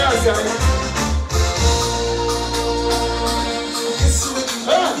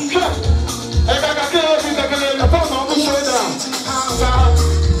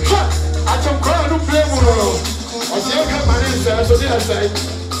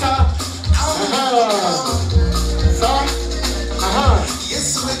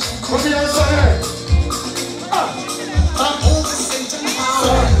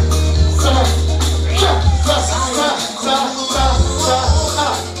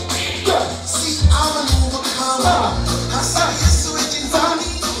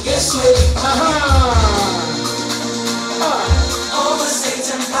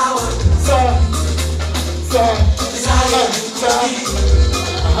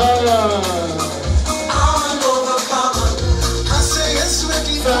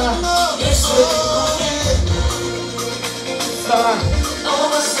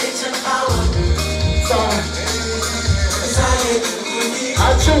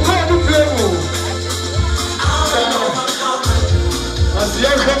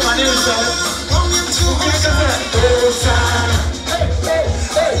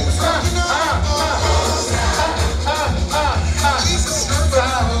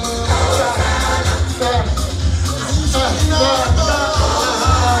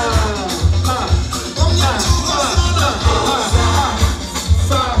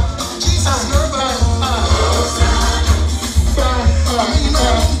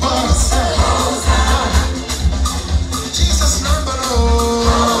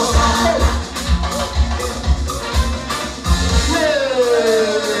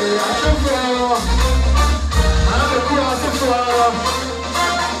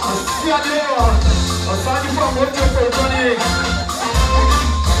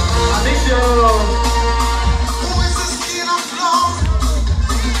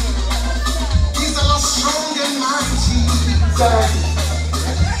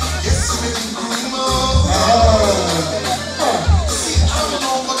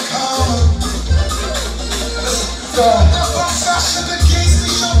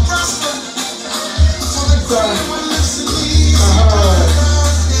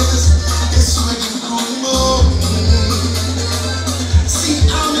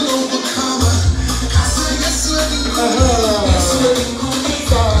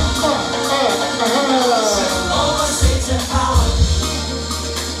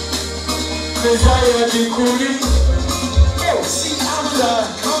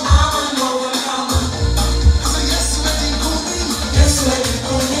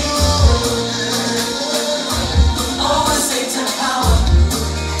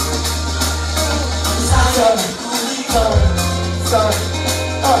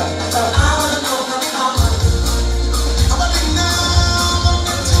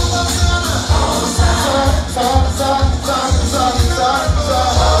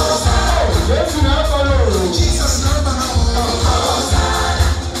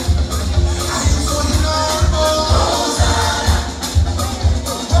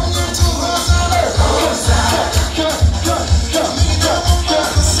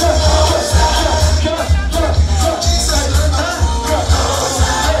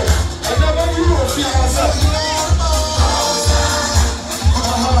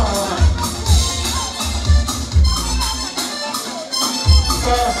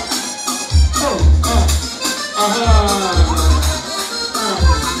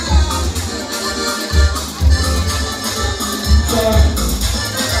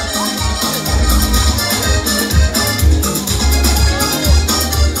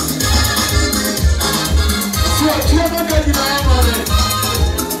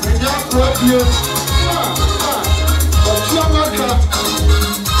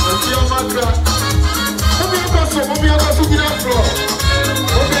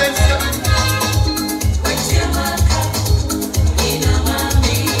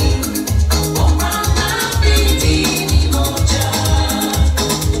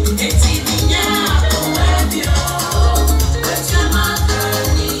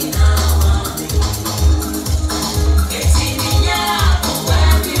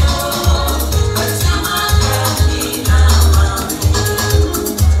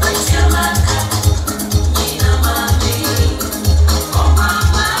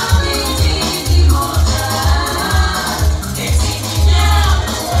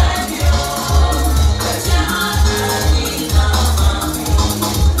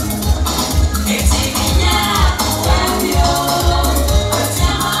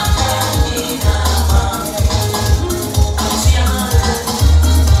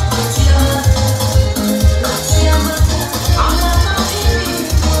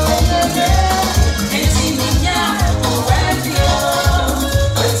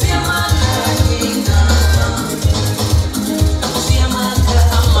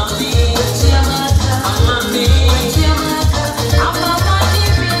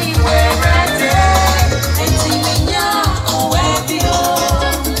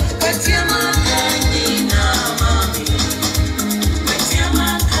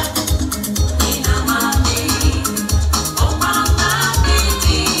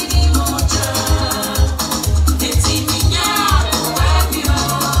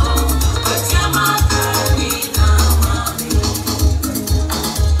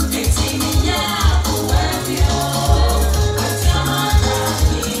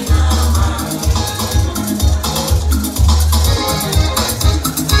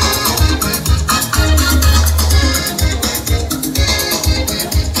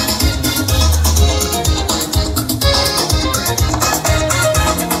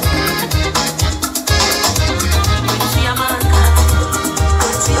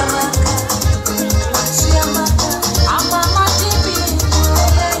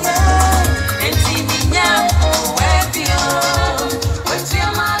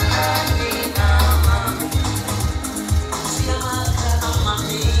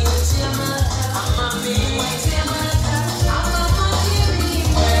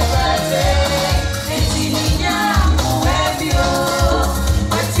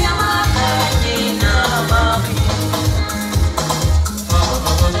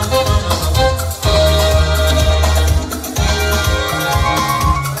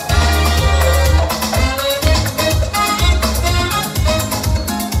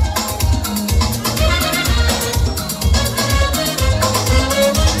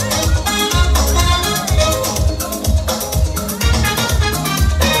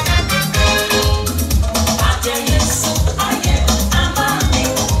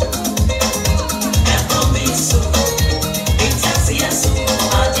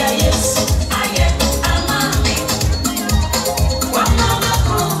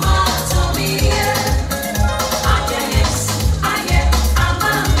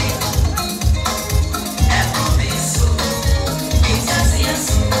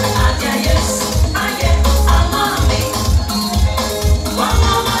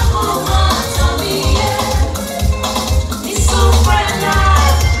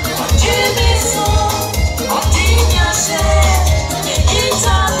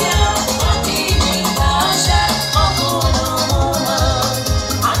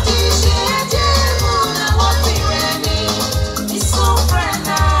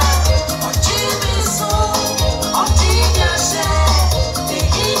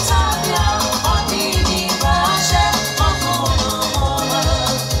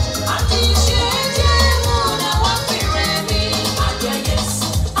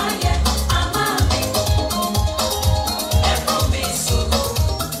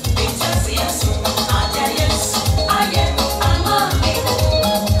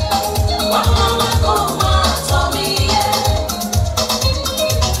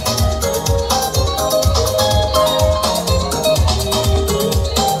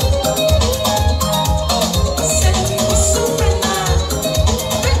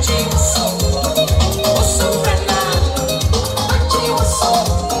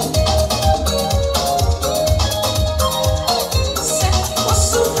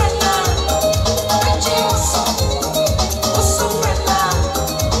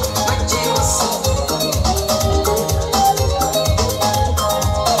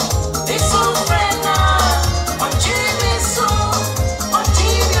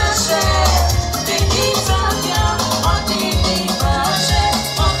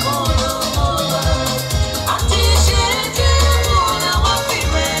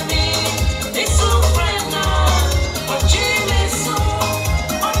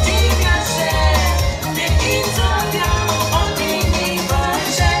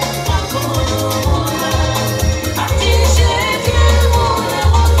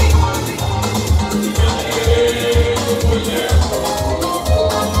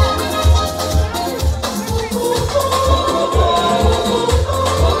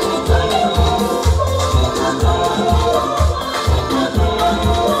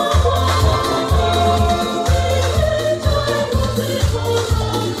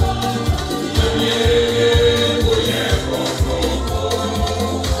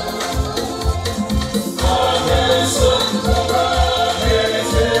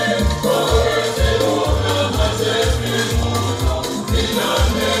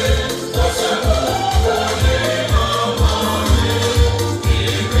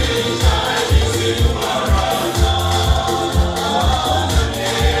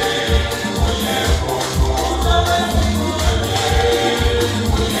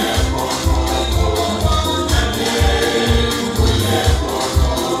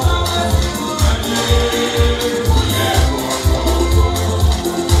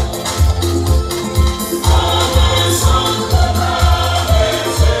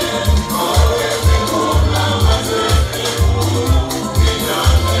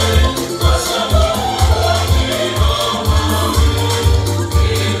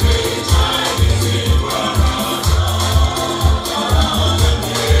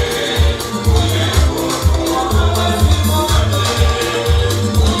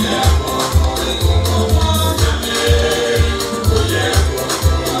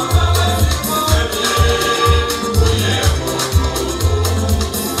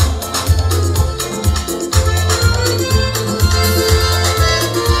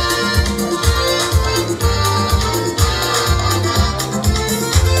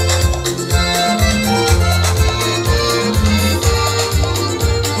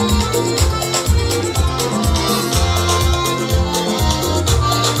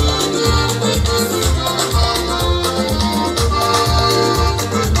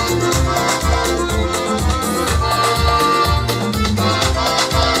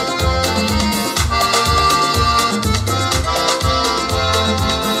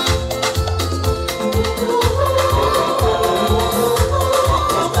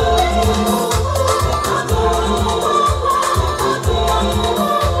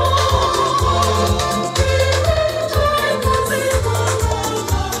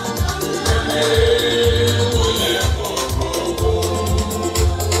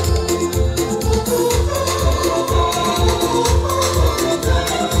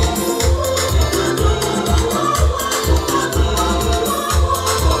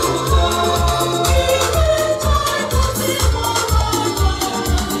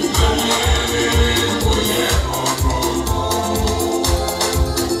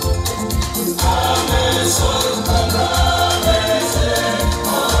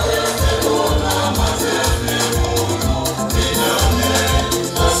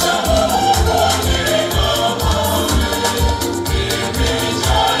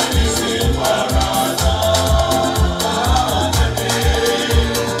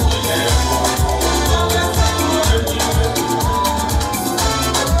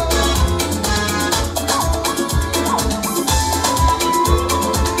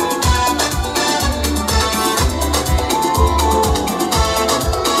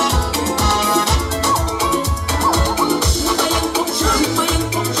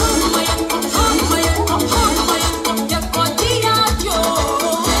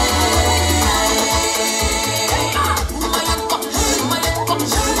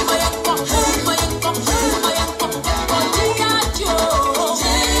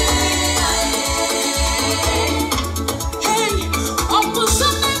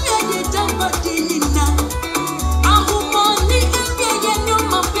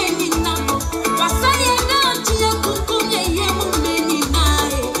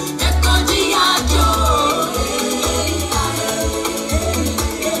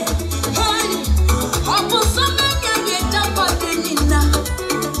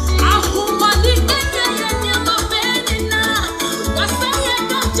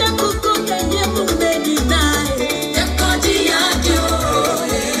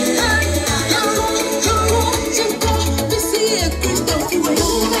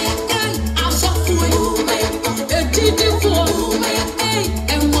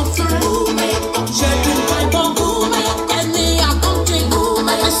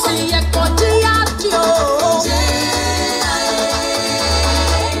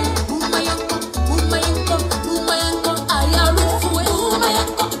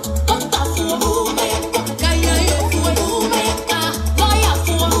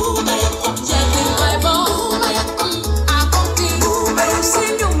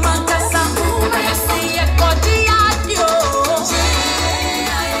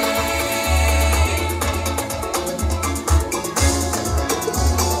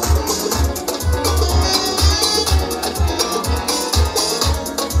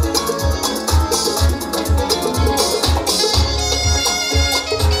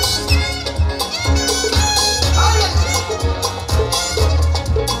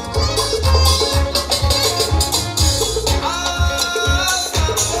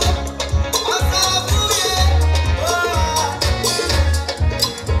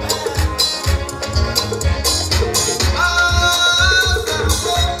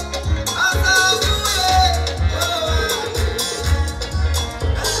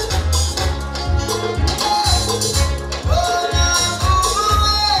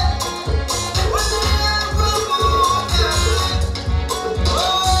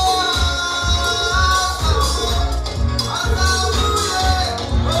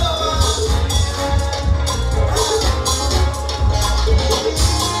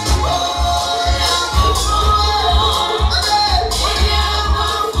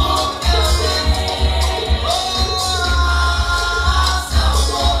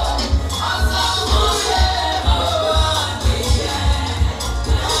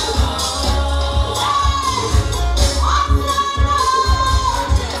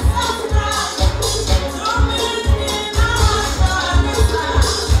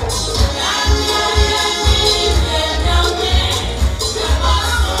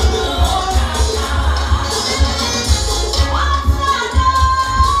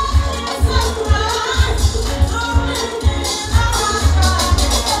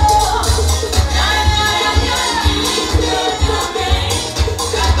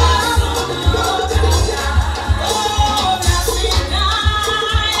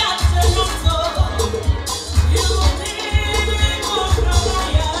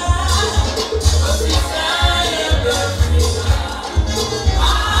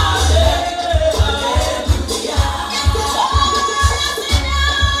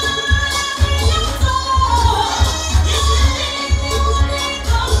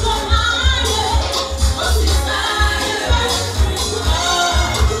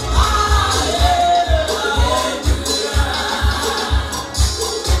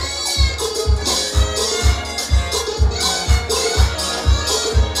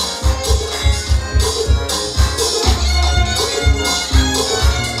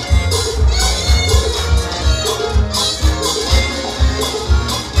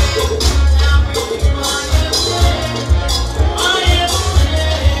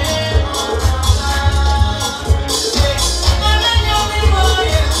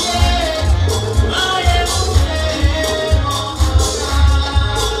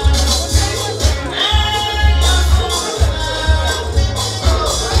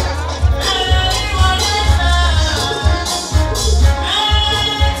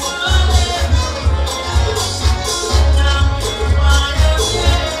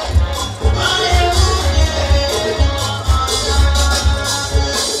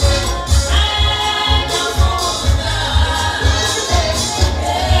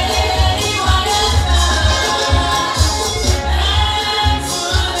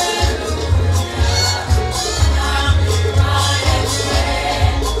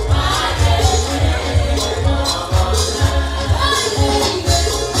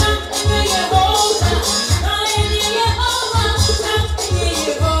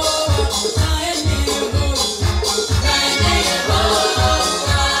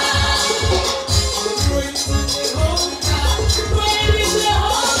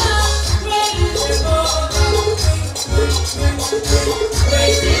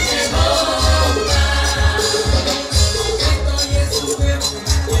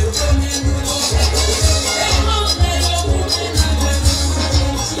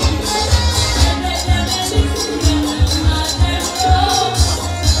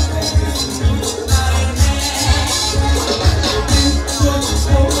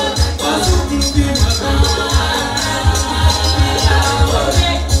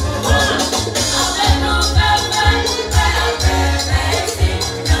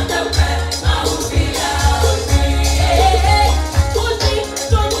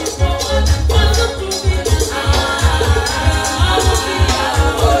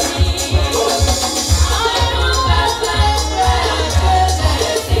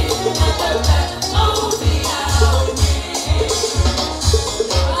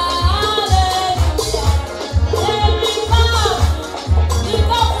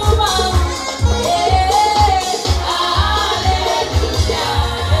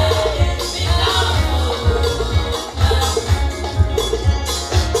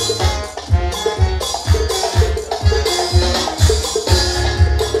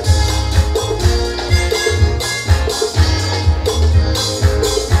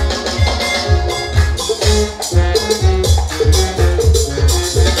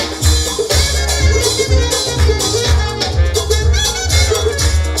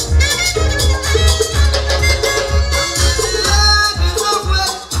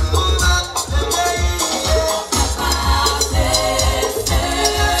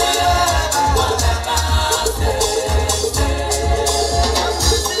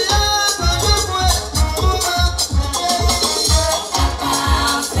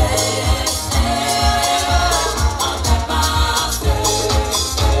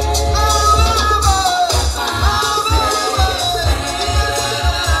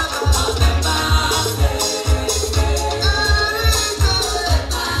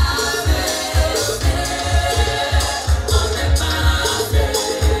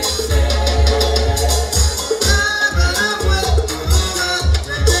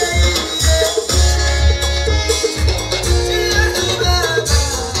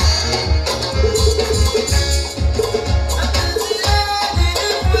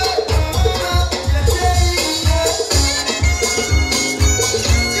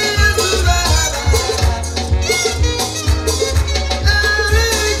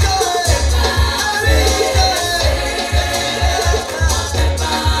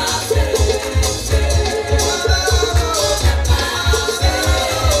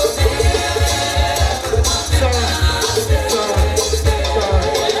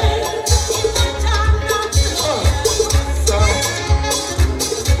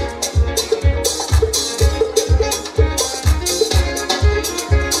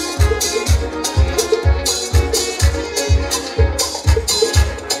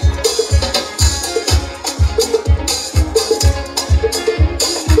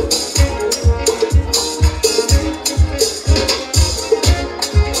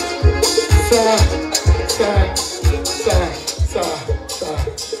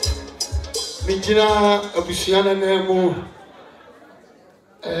 Mijina abusiana na mu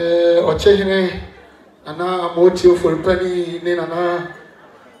ochehine ana amoti oforpani ne nana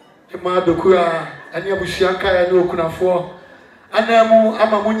ema dokura ani abusianka ya ne okunafo ana mu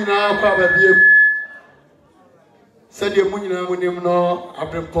ama mu nyina kwa babie sede mu nyina mu nim no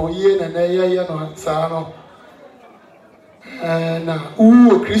abrepon ye na na ye no saa no na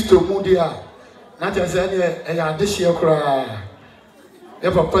Kristo mu dia na tese ne ya adehye kura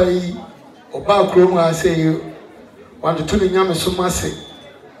ya papa yi oba krom ase want to nyame so mase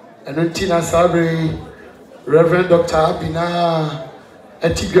eno ntina sabre Reverend Dr. Abina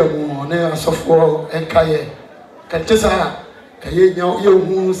atigamu ne asofo enkaye kantesa kaye nya ye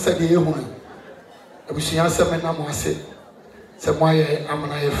hu sade ye hu abusuya semena mo ase se mo aye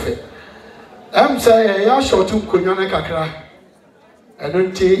amana ye fe say ya shotu konyo ne kakra eno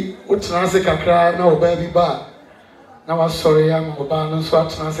nti utena ase kakra na oba bi ba na wasore ya mo ba no so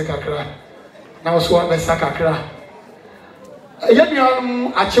atena ase kakra na so wa besa kakra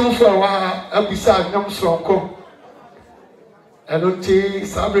Yaniam achimfo wa abisa nyam sonko enoti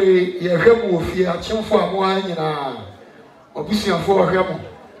sabre ye hwemu ofie achimfo amo anyina obisiafo hwemu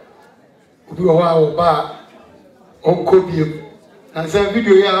obi wa oba onko biem na za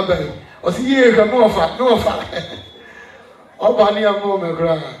video ya abai osi ye hwemu ofa no ofa oba ni amo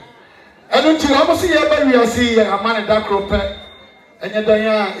mekra enoti omo si ye ba wiase ye amane dakrope enye dan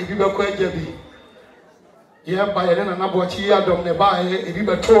ya ebi bekọ ajabi ye ba ye na Boakye-Yiadom ne ba ye ebi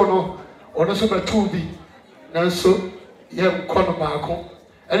beto no ono so beto bi nanso ye nkono baako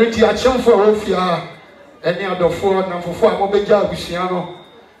ene ti achemfo a ofia ene adofo na fofo a mobegya abusia no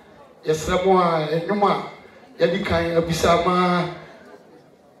yesremo a enuma ye dikan abisa ma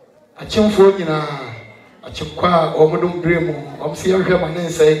achemfo nyina achekwa omodom bremu omse ye hwema ne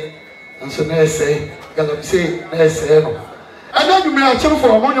nsei nanso na ese galabise na ese no ana dum achemfo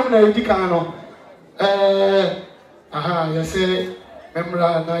omonyom na ye dikan no yese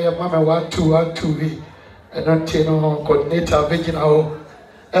memra na ya mama 1 we don't know coordinator regional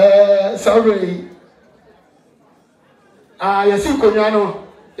sorry yese konya no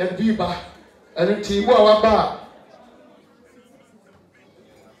ya biba enti bo awa ba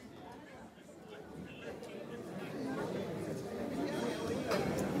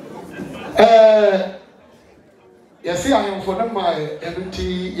yese ayemfo na mai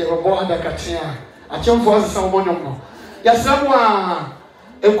enti ye robo adakatia achemfo asesa omonyom no yasamwa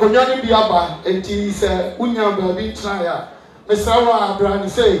enkonya ne bi aba enti se unya ba bi try a mesawa brand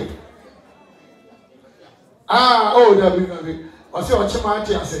say da bi wase ochema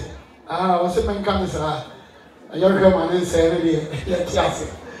ati ase wase menka mesa ayarka manen se ne ya ti ase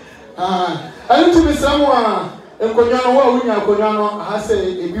ayi tu mesawa enkonya no wa unya enkonya no ha se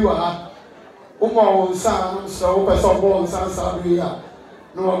ebi wa ha umo nsa no so person bo nsa sa bi ya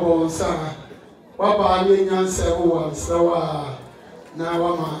no bo nsa Waba ye nyanse wo sewa na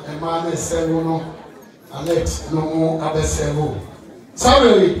wama emane sewo no Alex no mo abesewo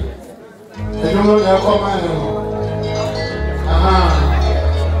sorry eno no ya koma no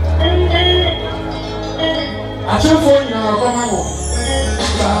achefo nya koma mo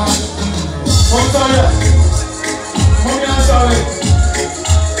sorry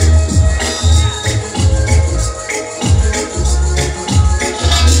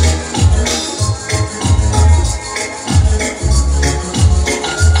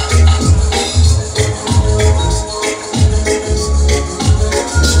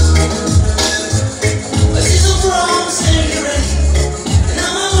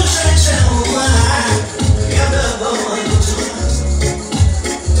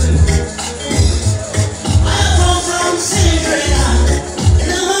I'm from Syria.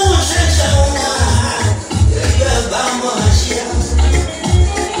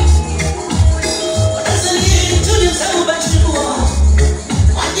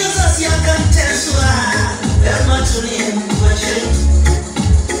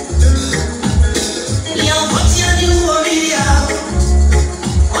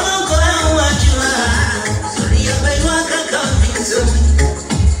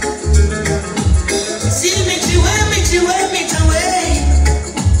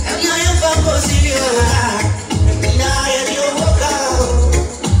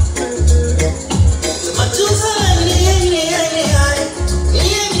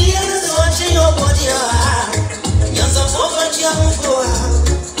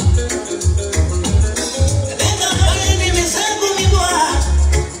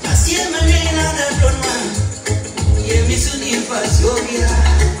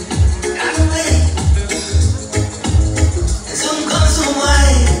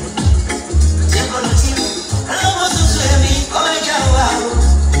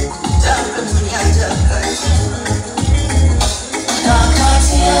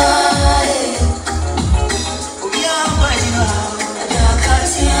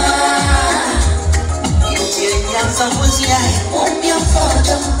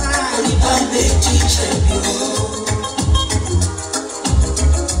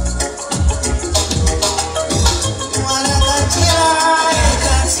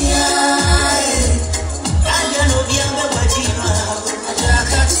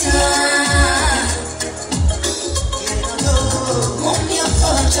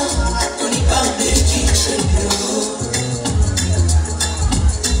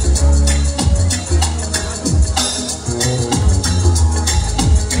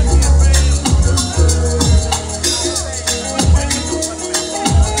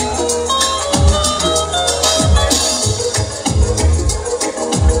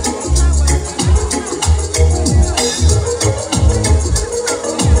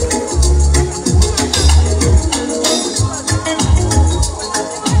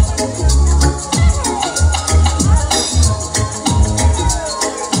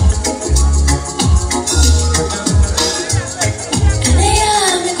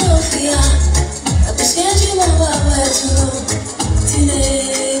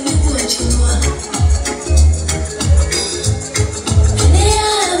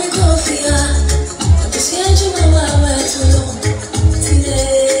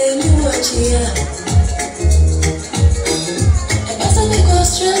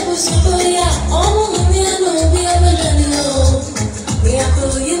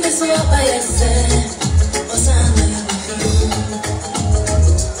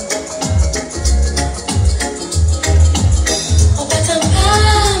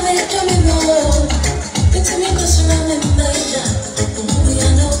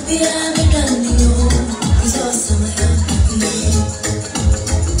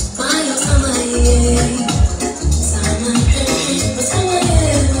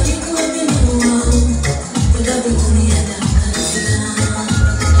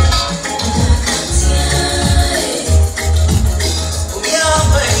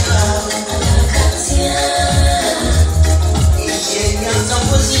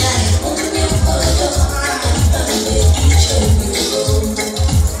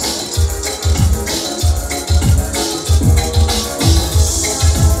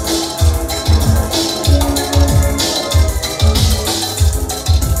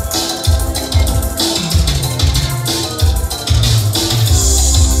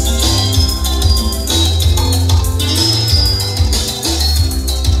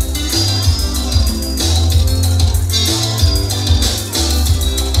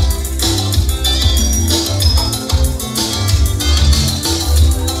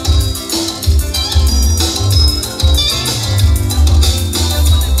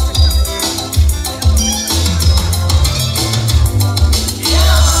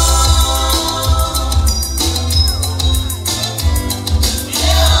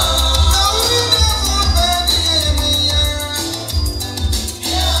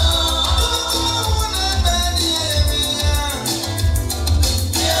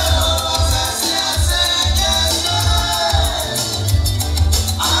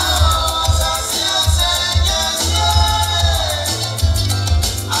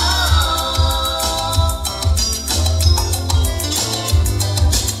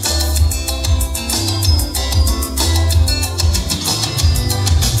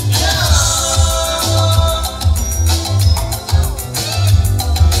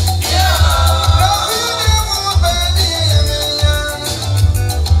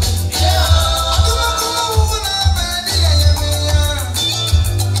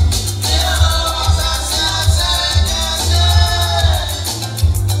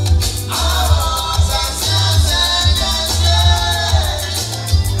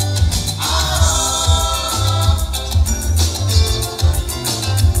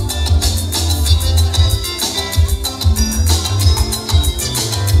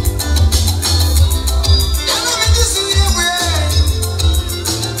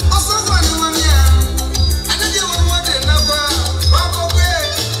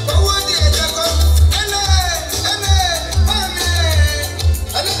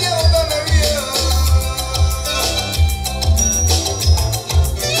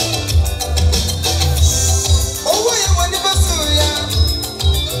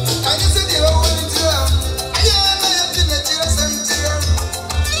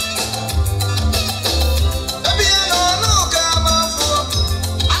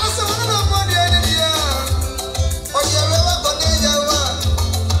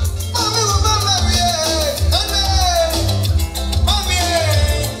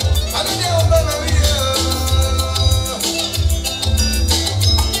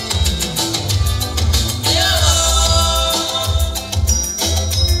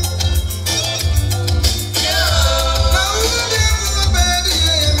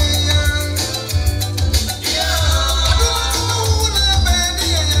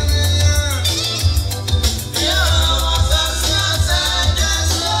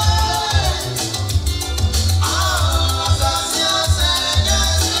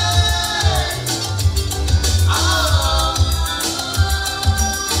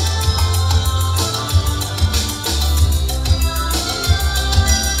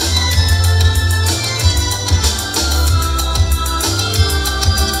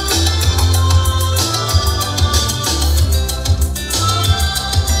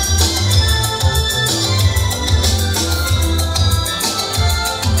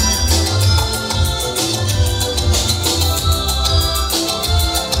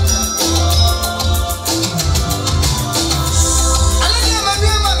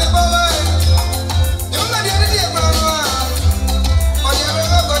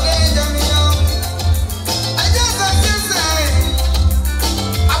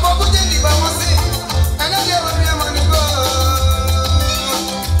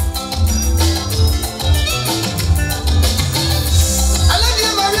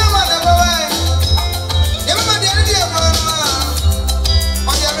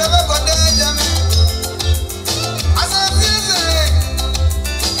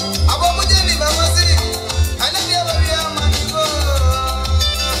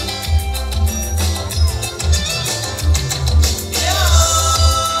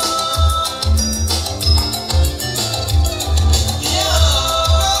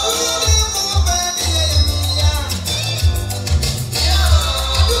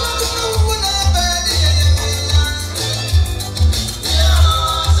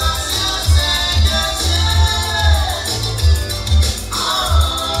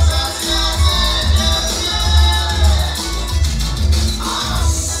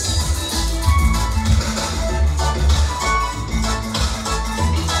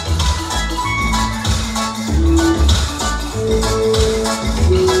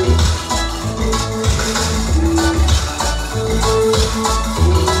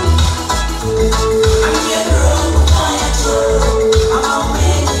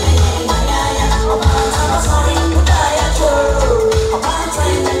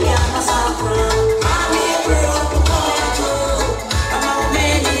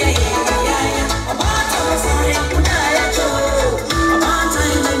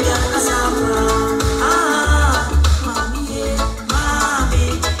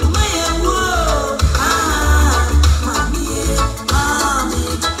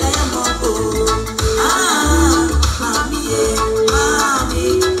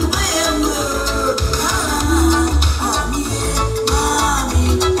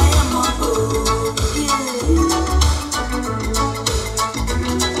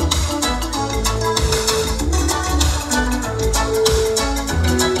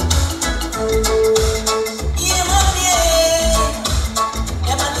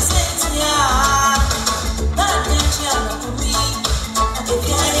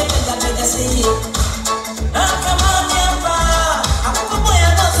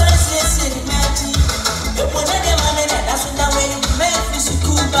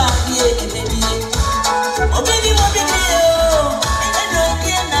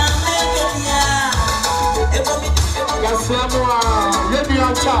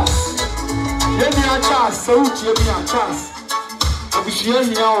 Charles. Let me a Charles. So let me a Charles. I be sharing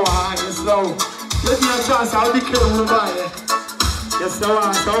me our hands slow. Let me a Charles. I'll be careful by it. Yes, so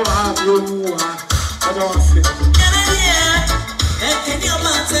I have your move. I don't see.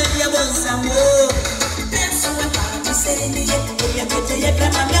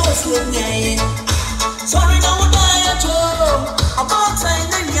 Sorry, no one die at all. About time,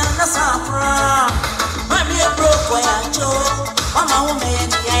 then you're not suffer. I'm here broke, why I told. I'm a woman,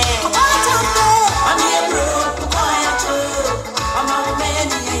 yeah. I'm here broke, why I told. I'm a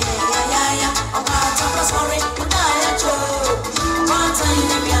woman, yeah. About time, sorry, no die at all. About time,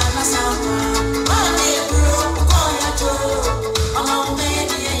 then you're not suffer. I'm here broke, why I told. I'm a woman,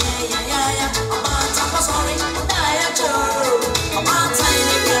 yeah. About time, sorry, no die at all. About time,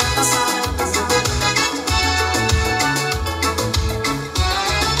 then you're not suffer.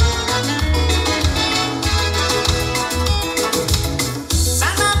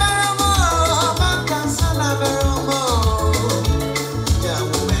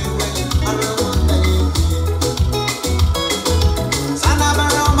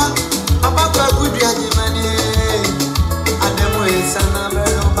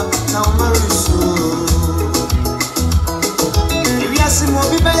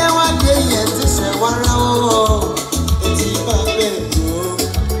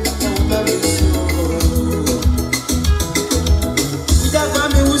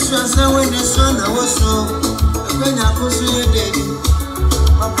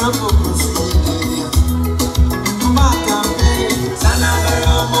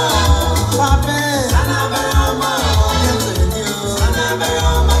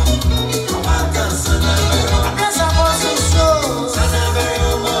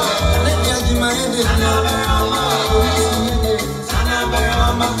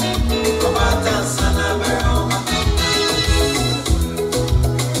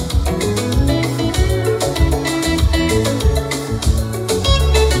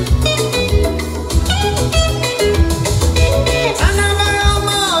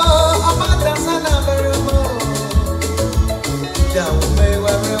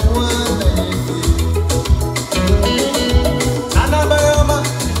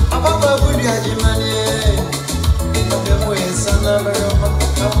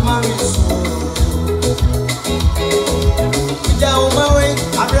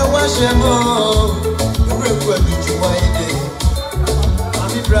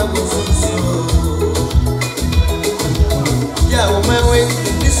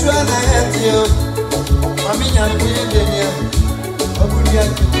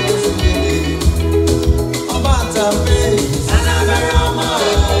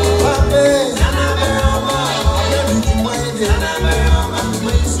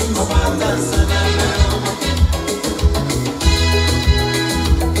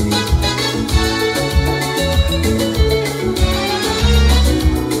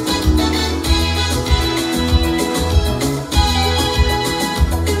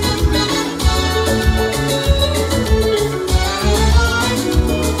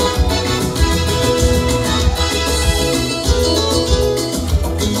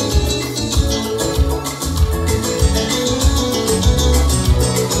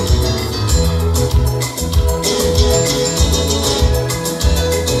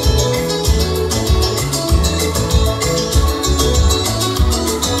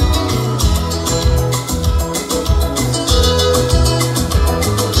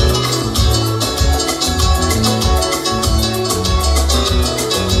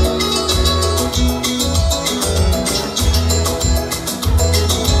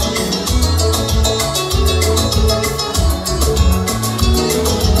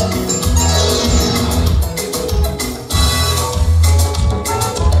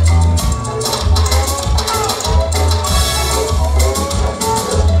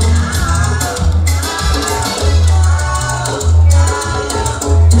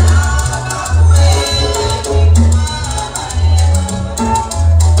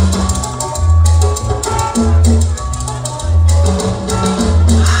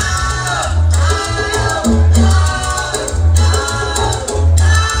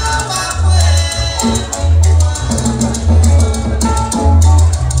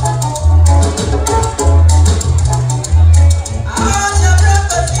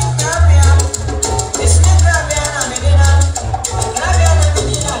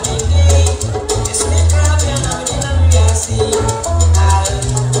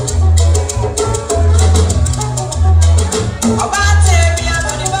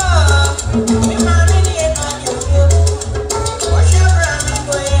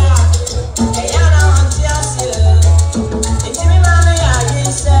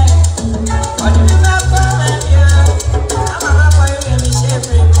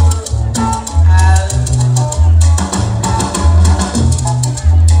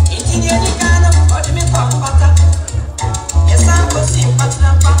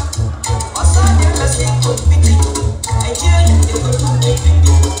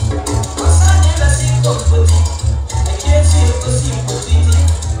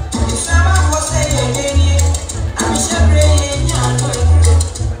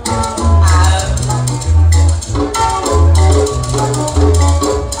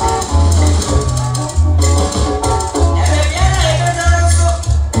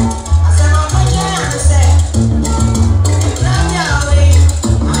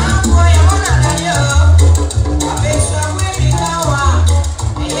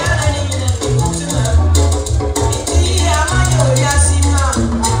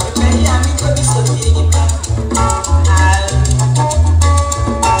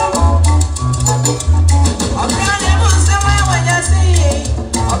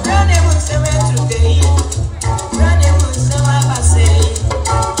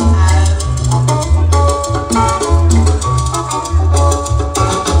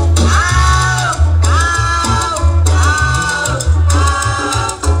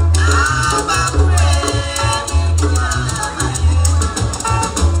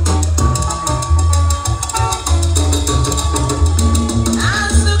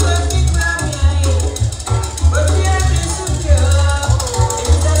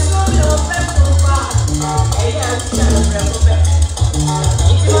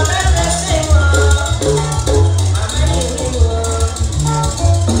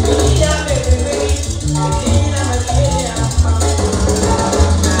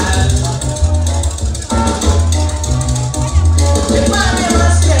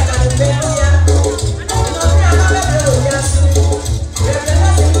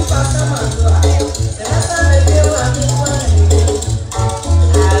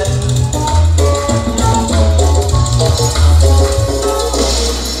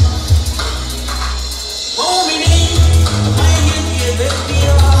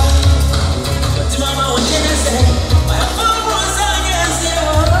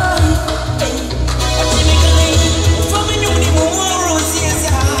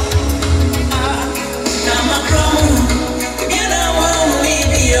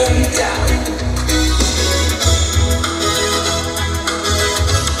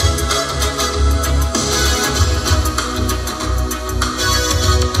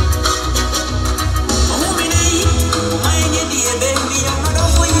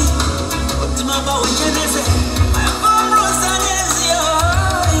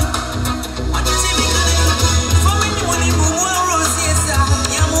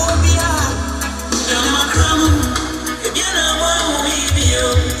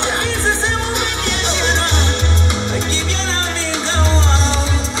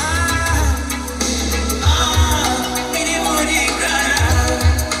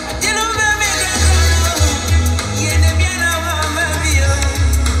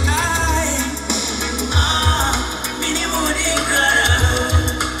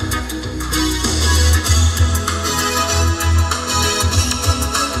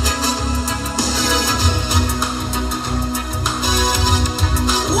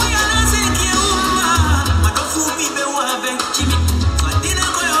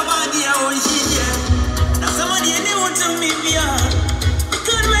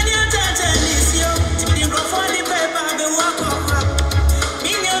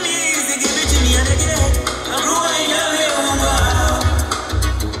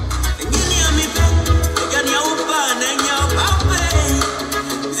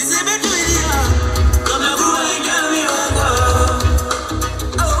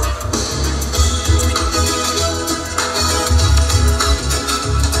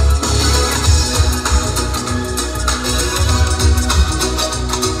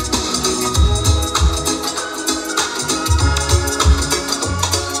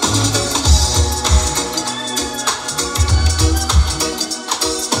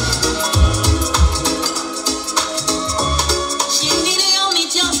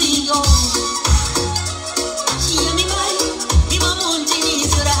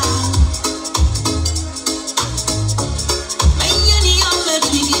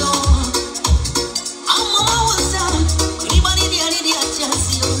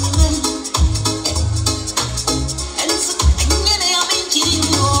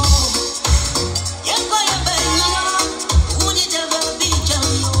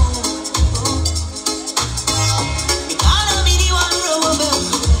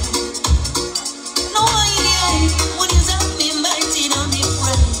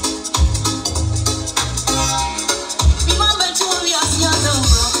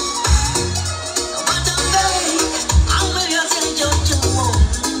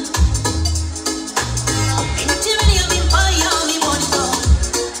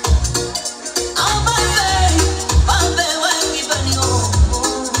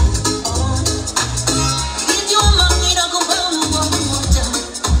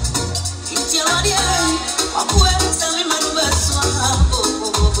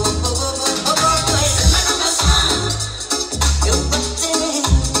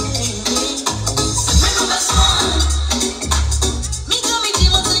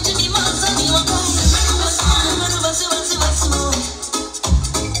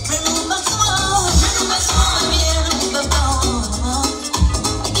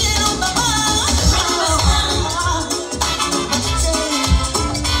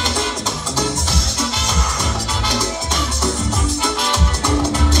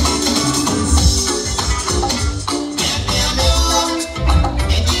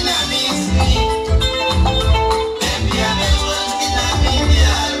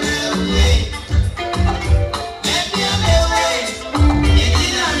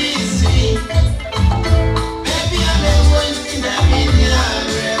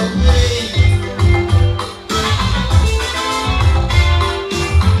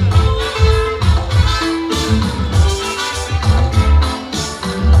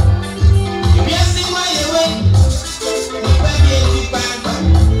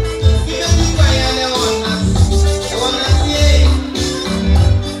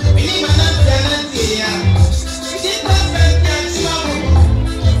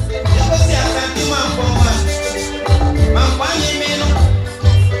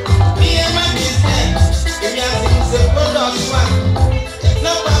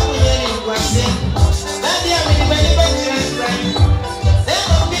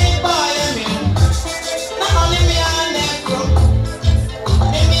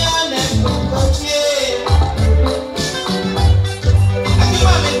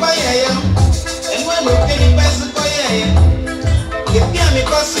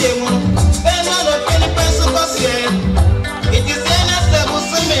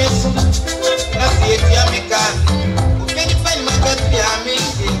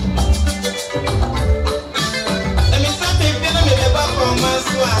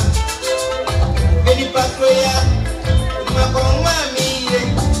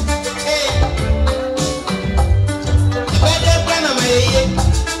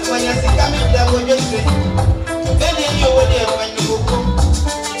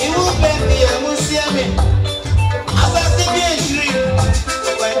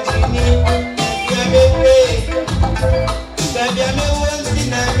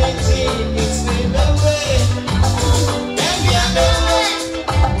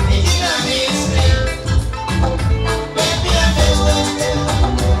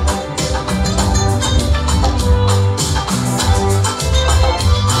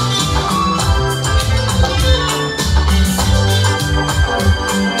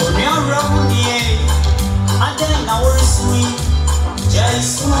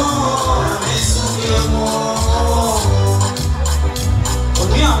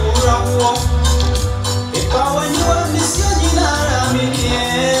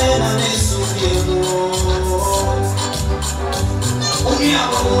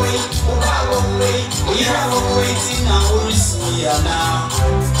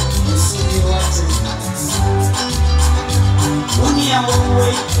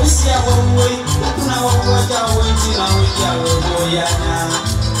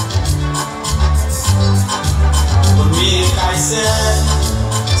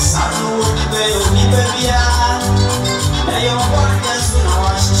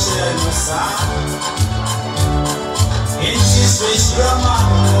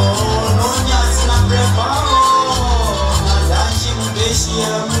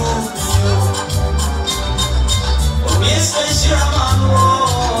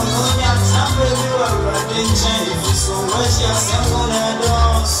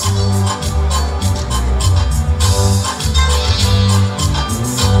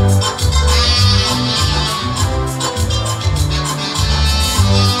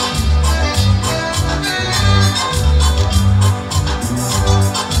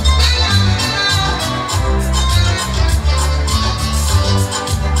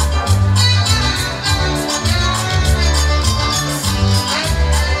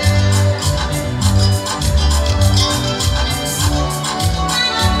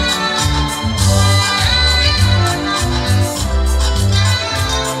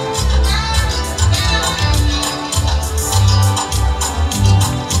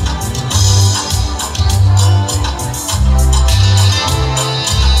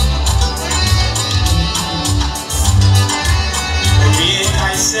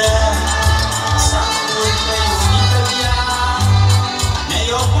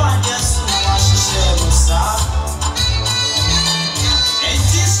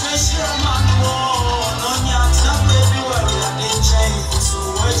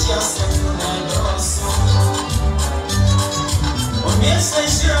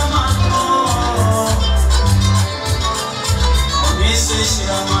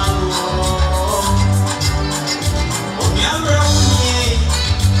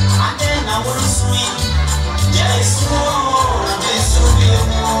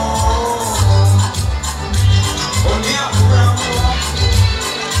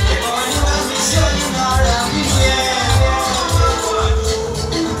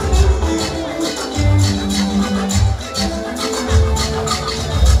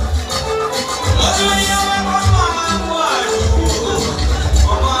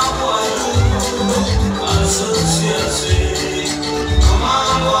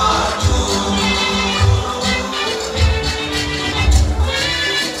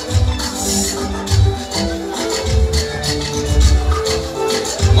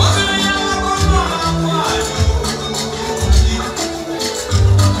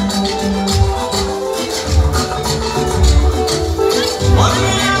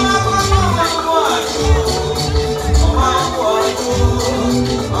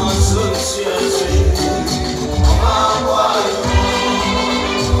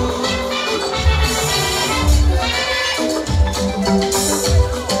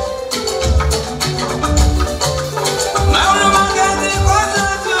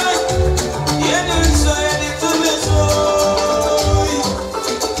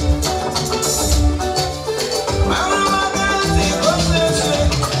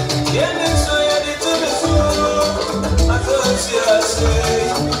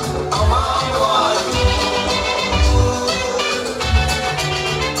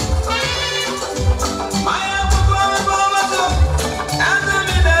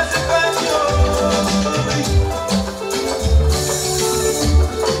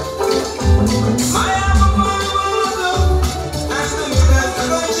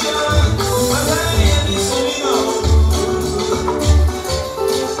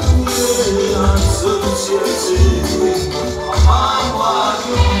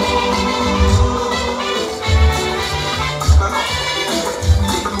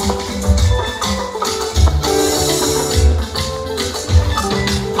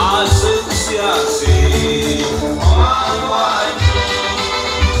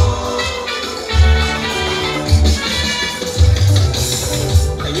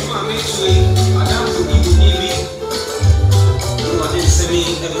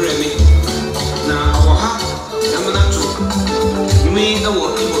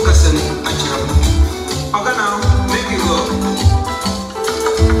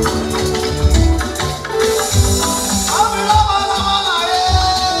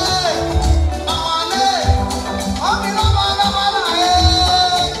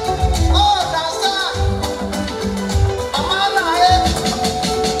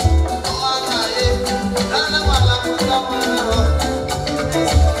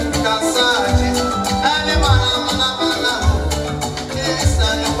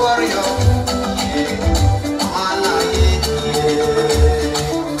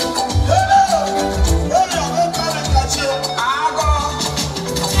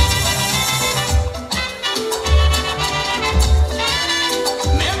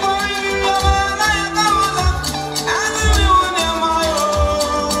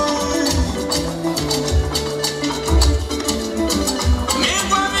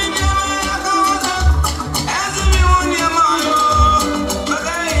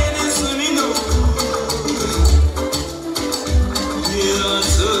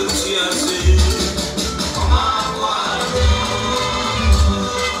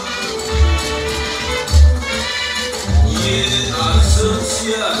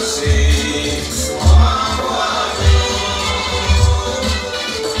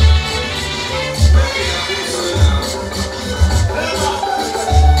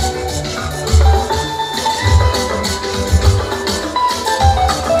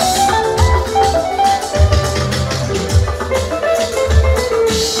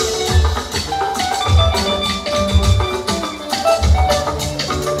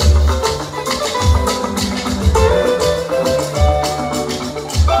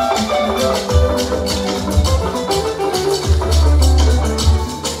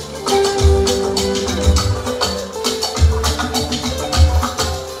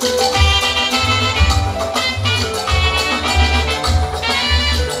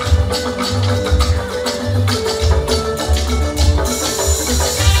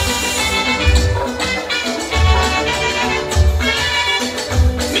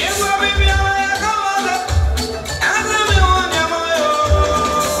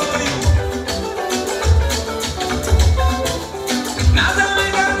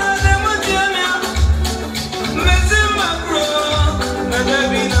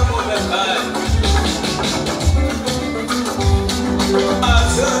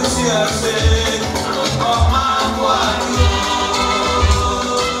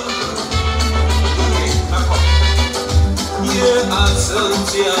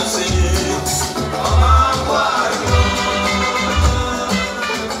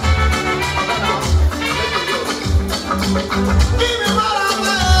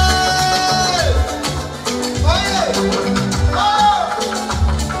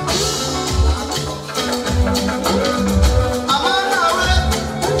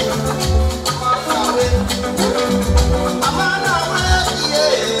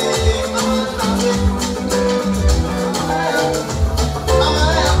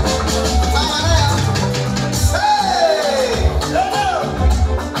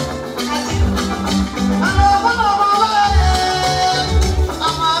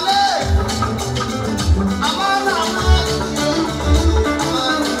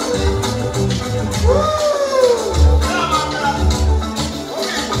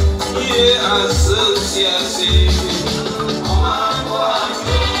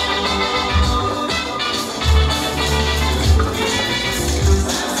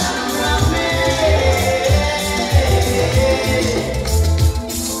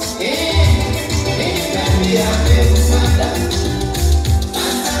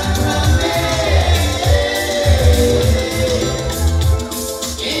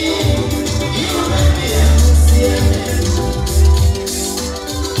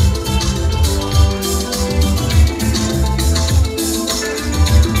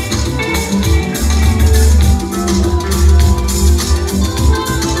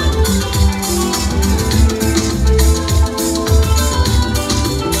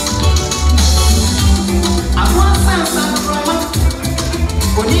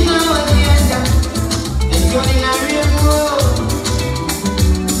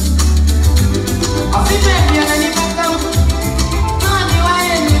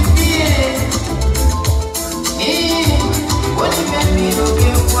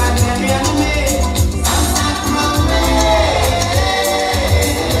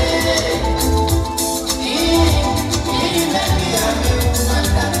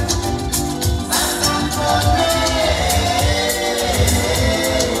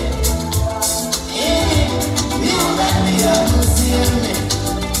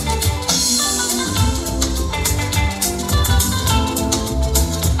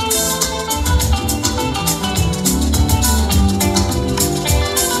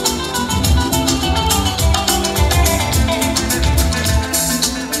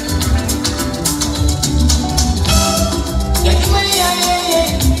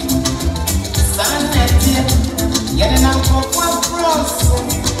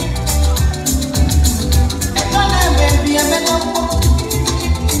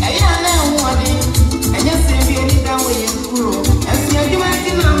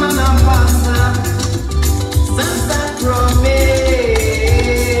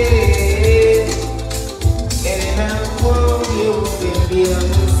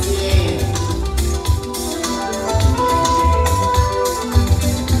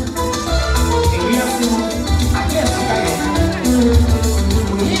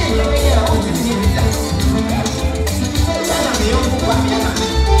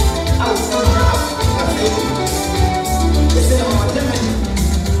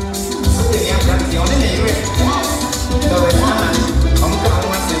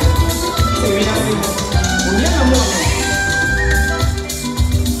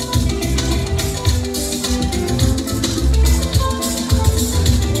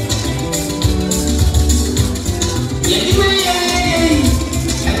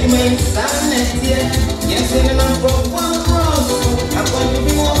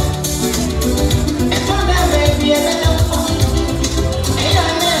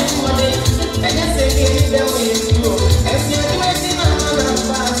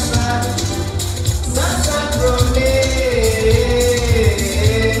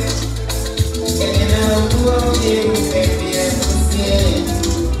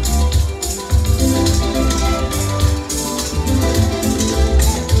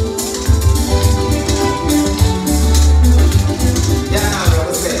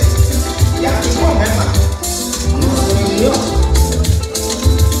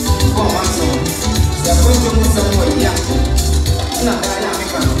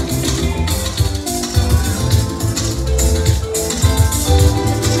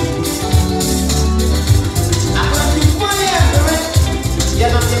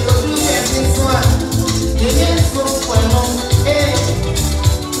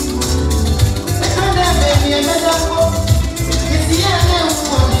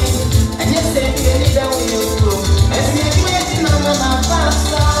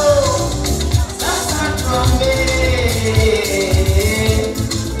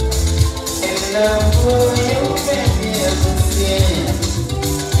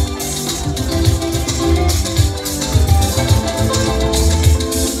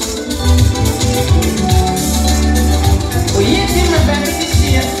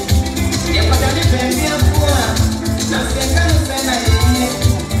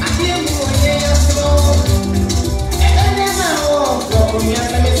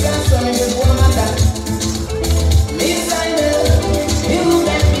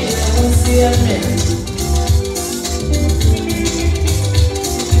 Thank you.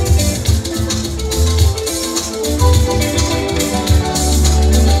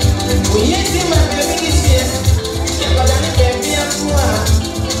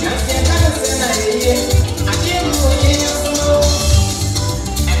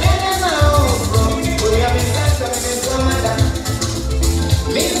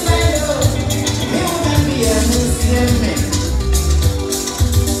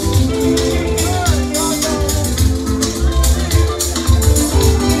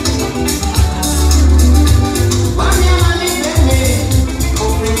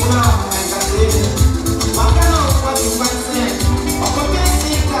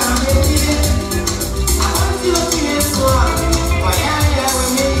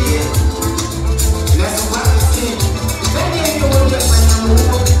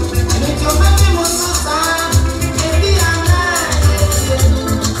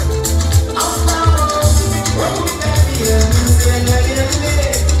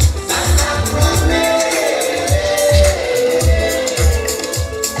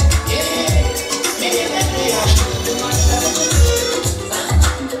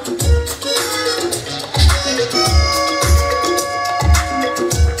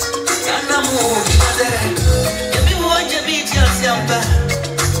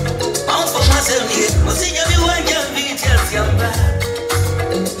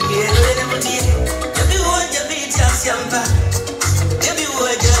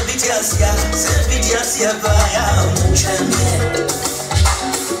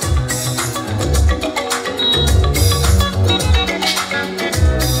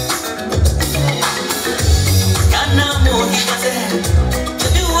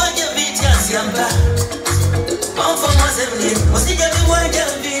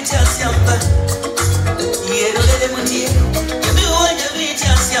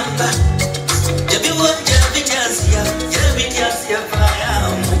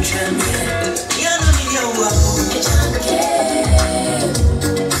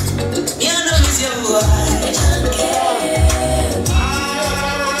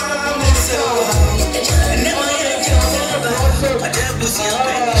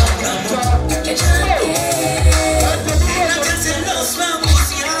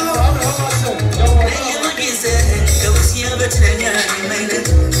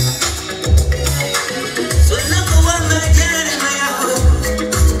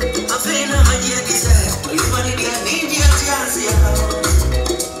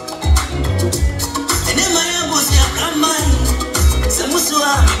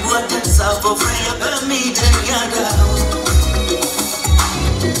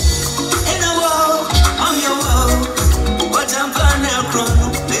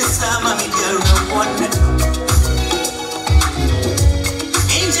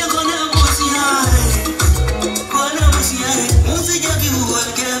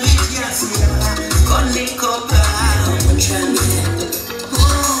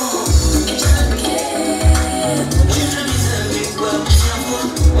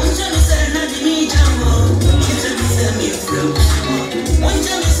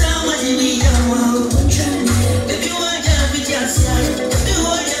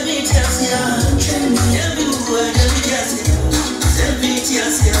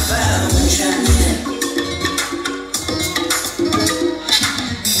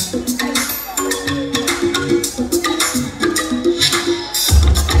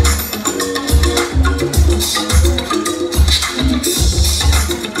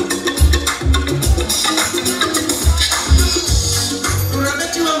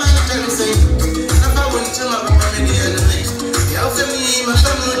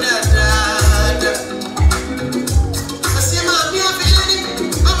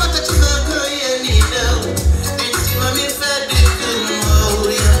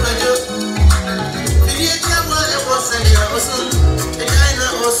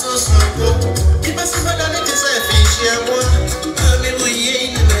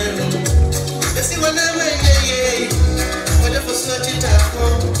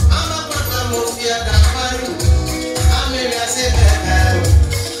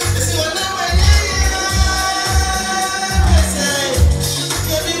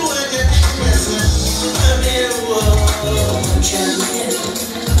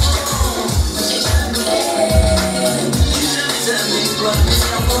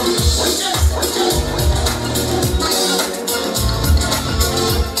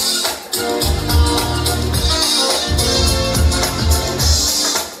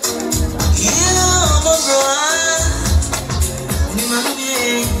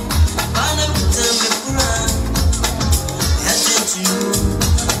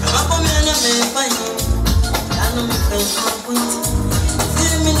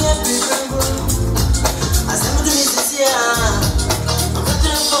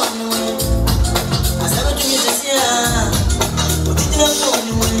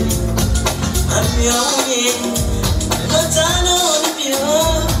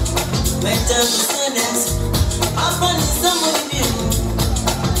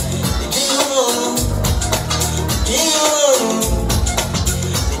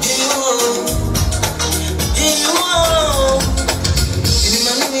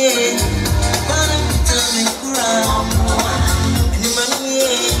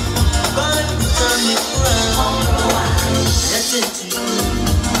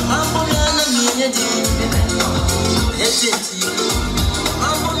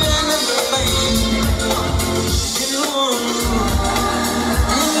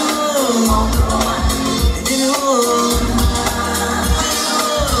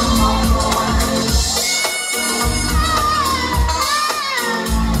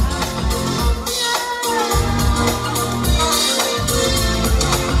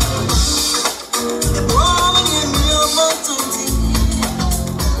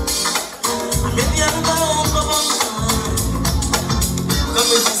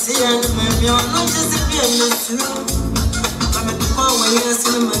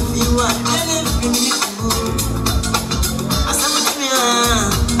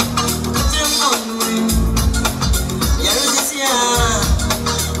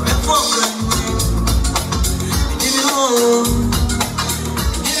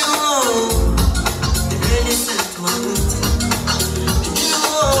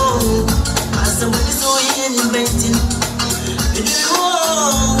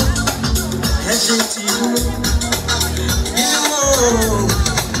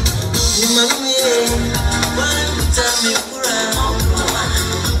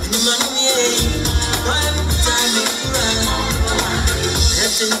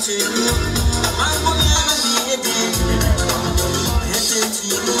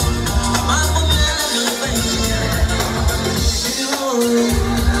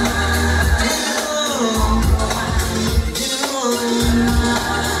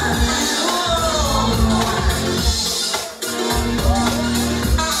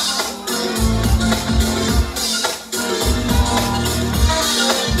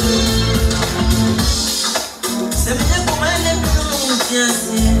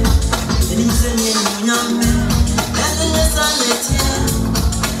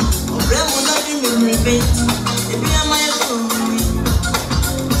 Baby.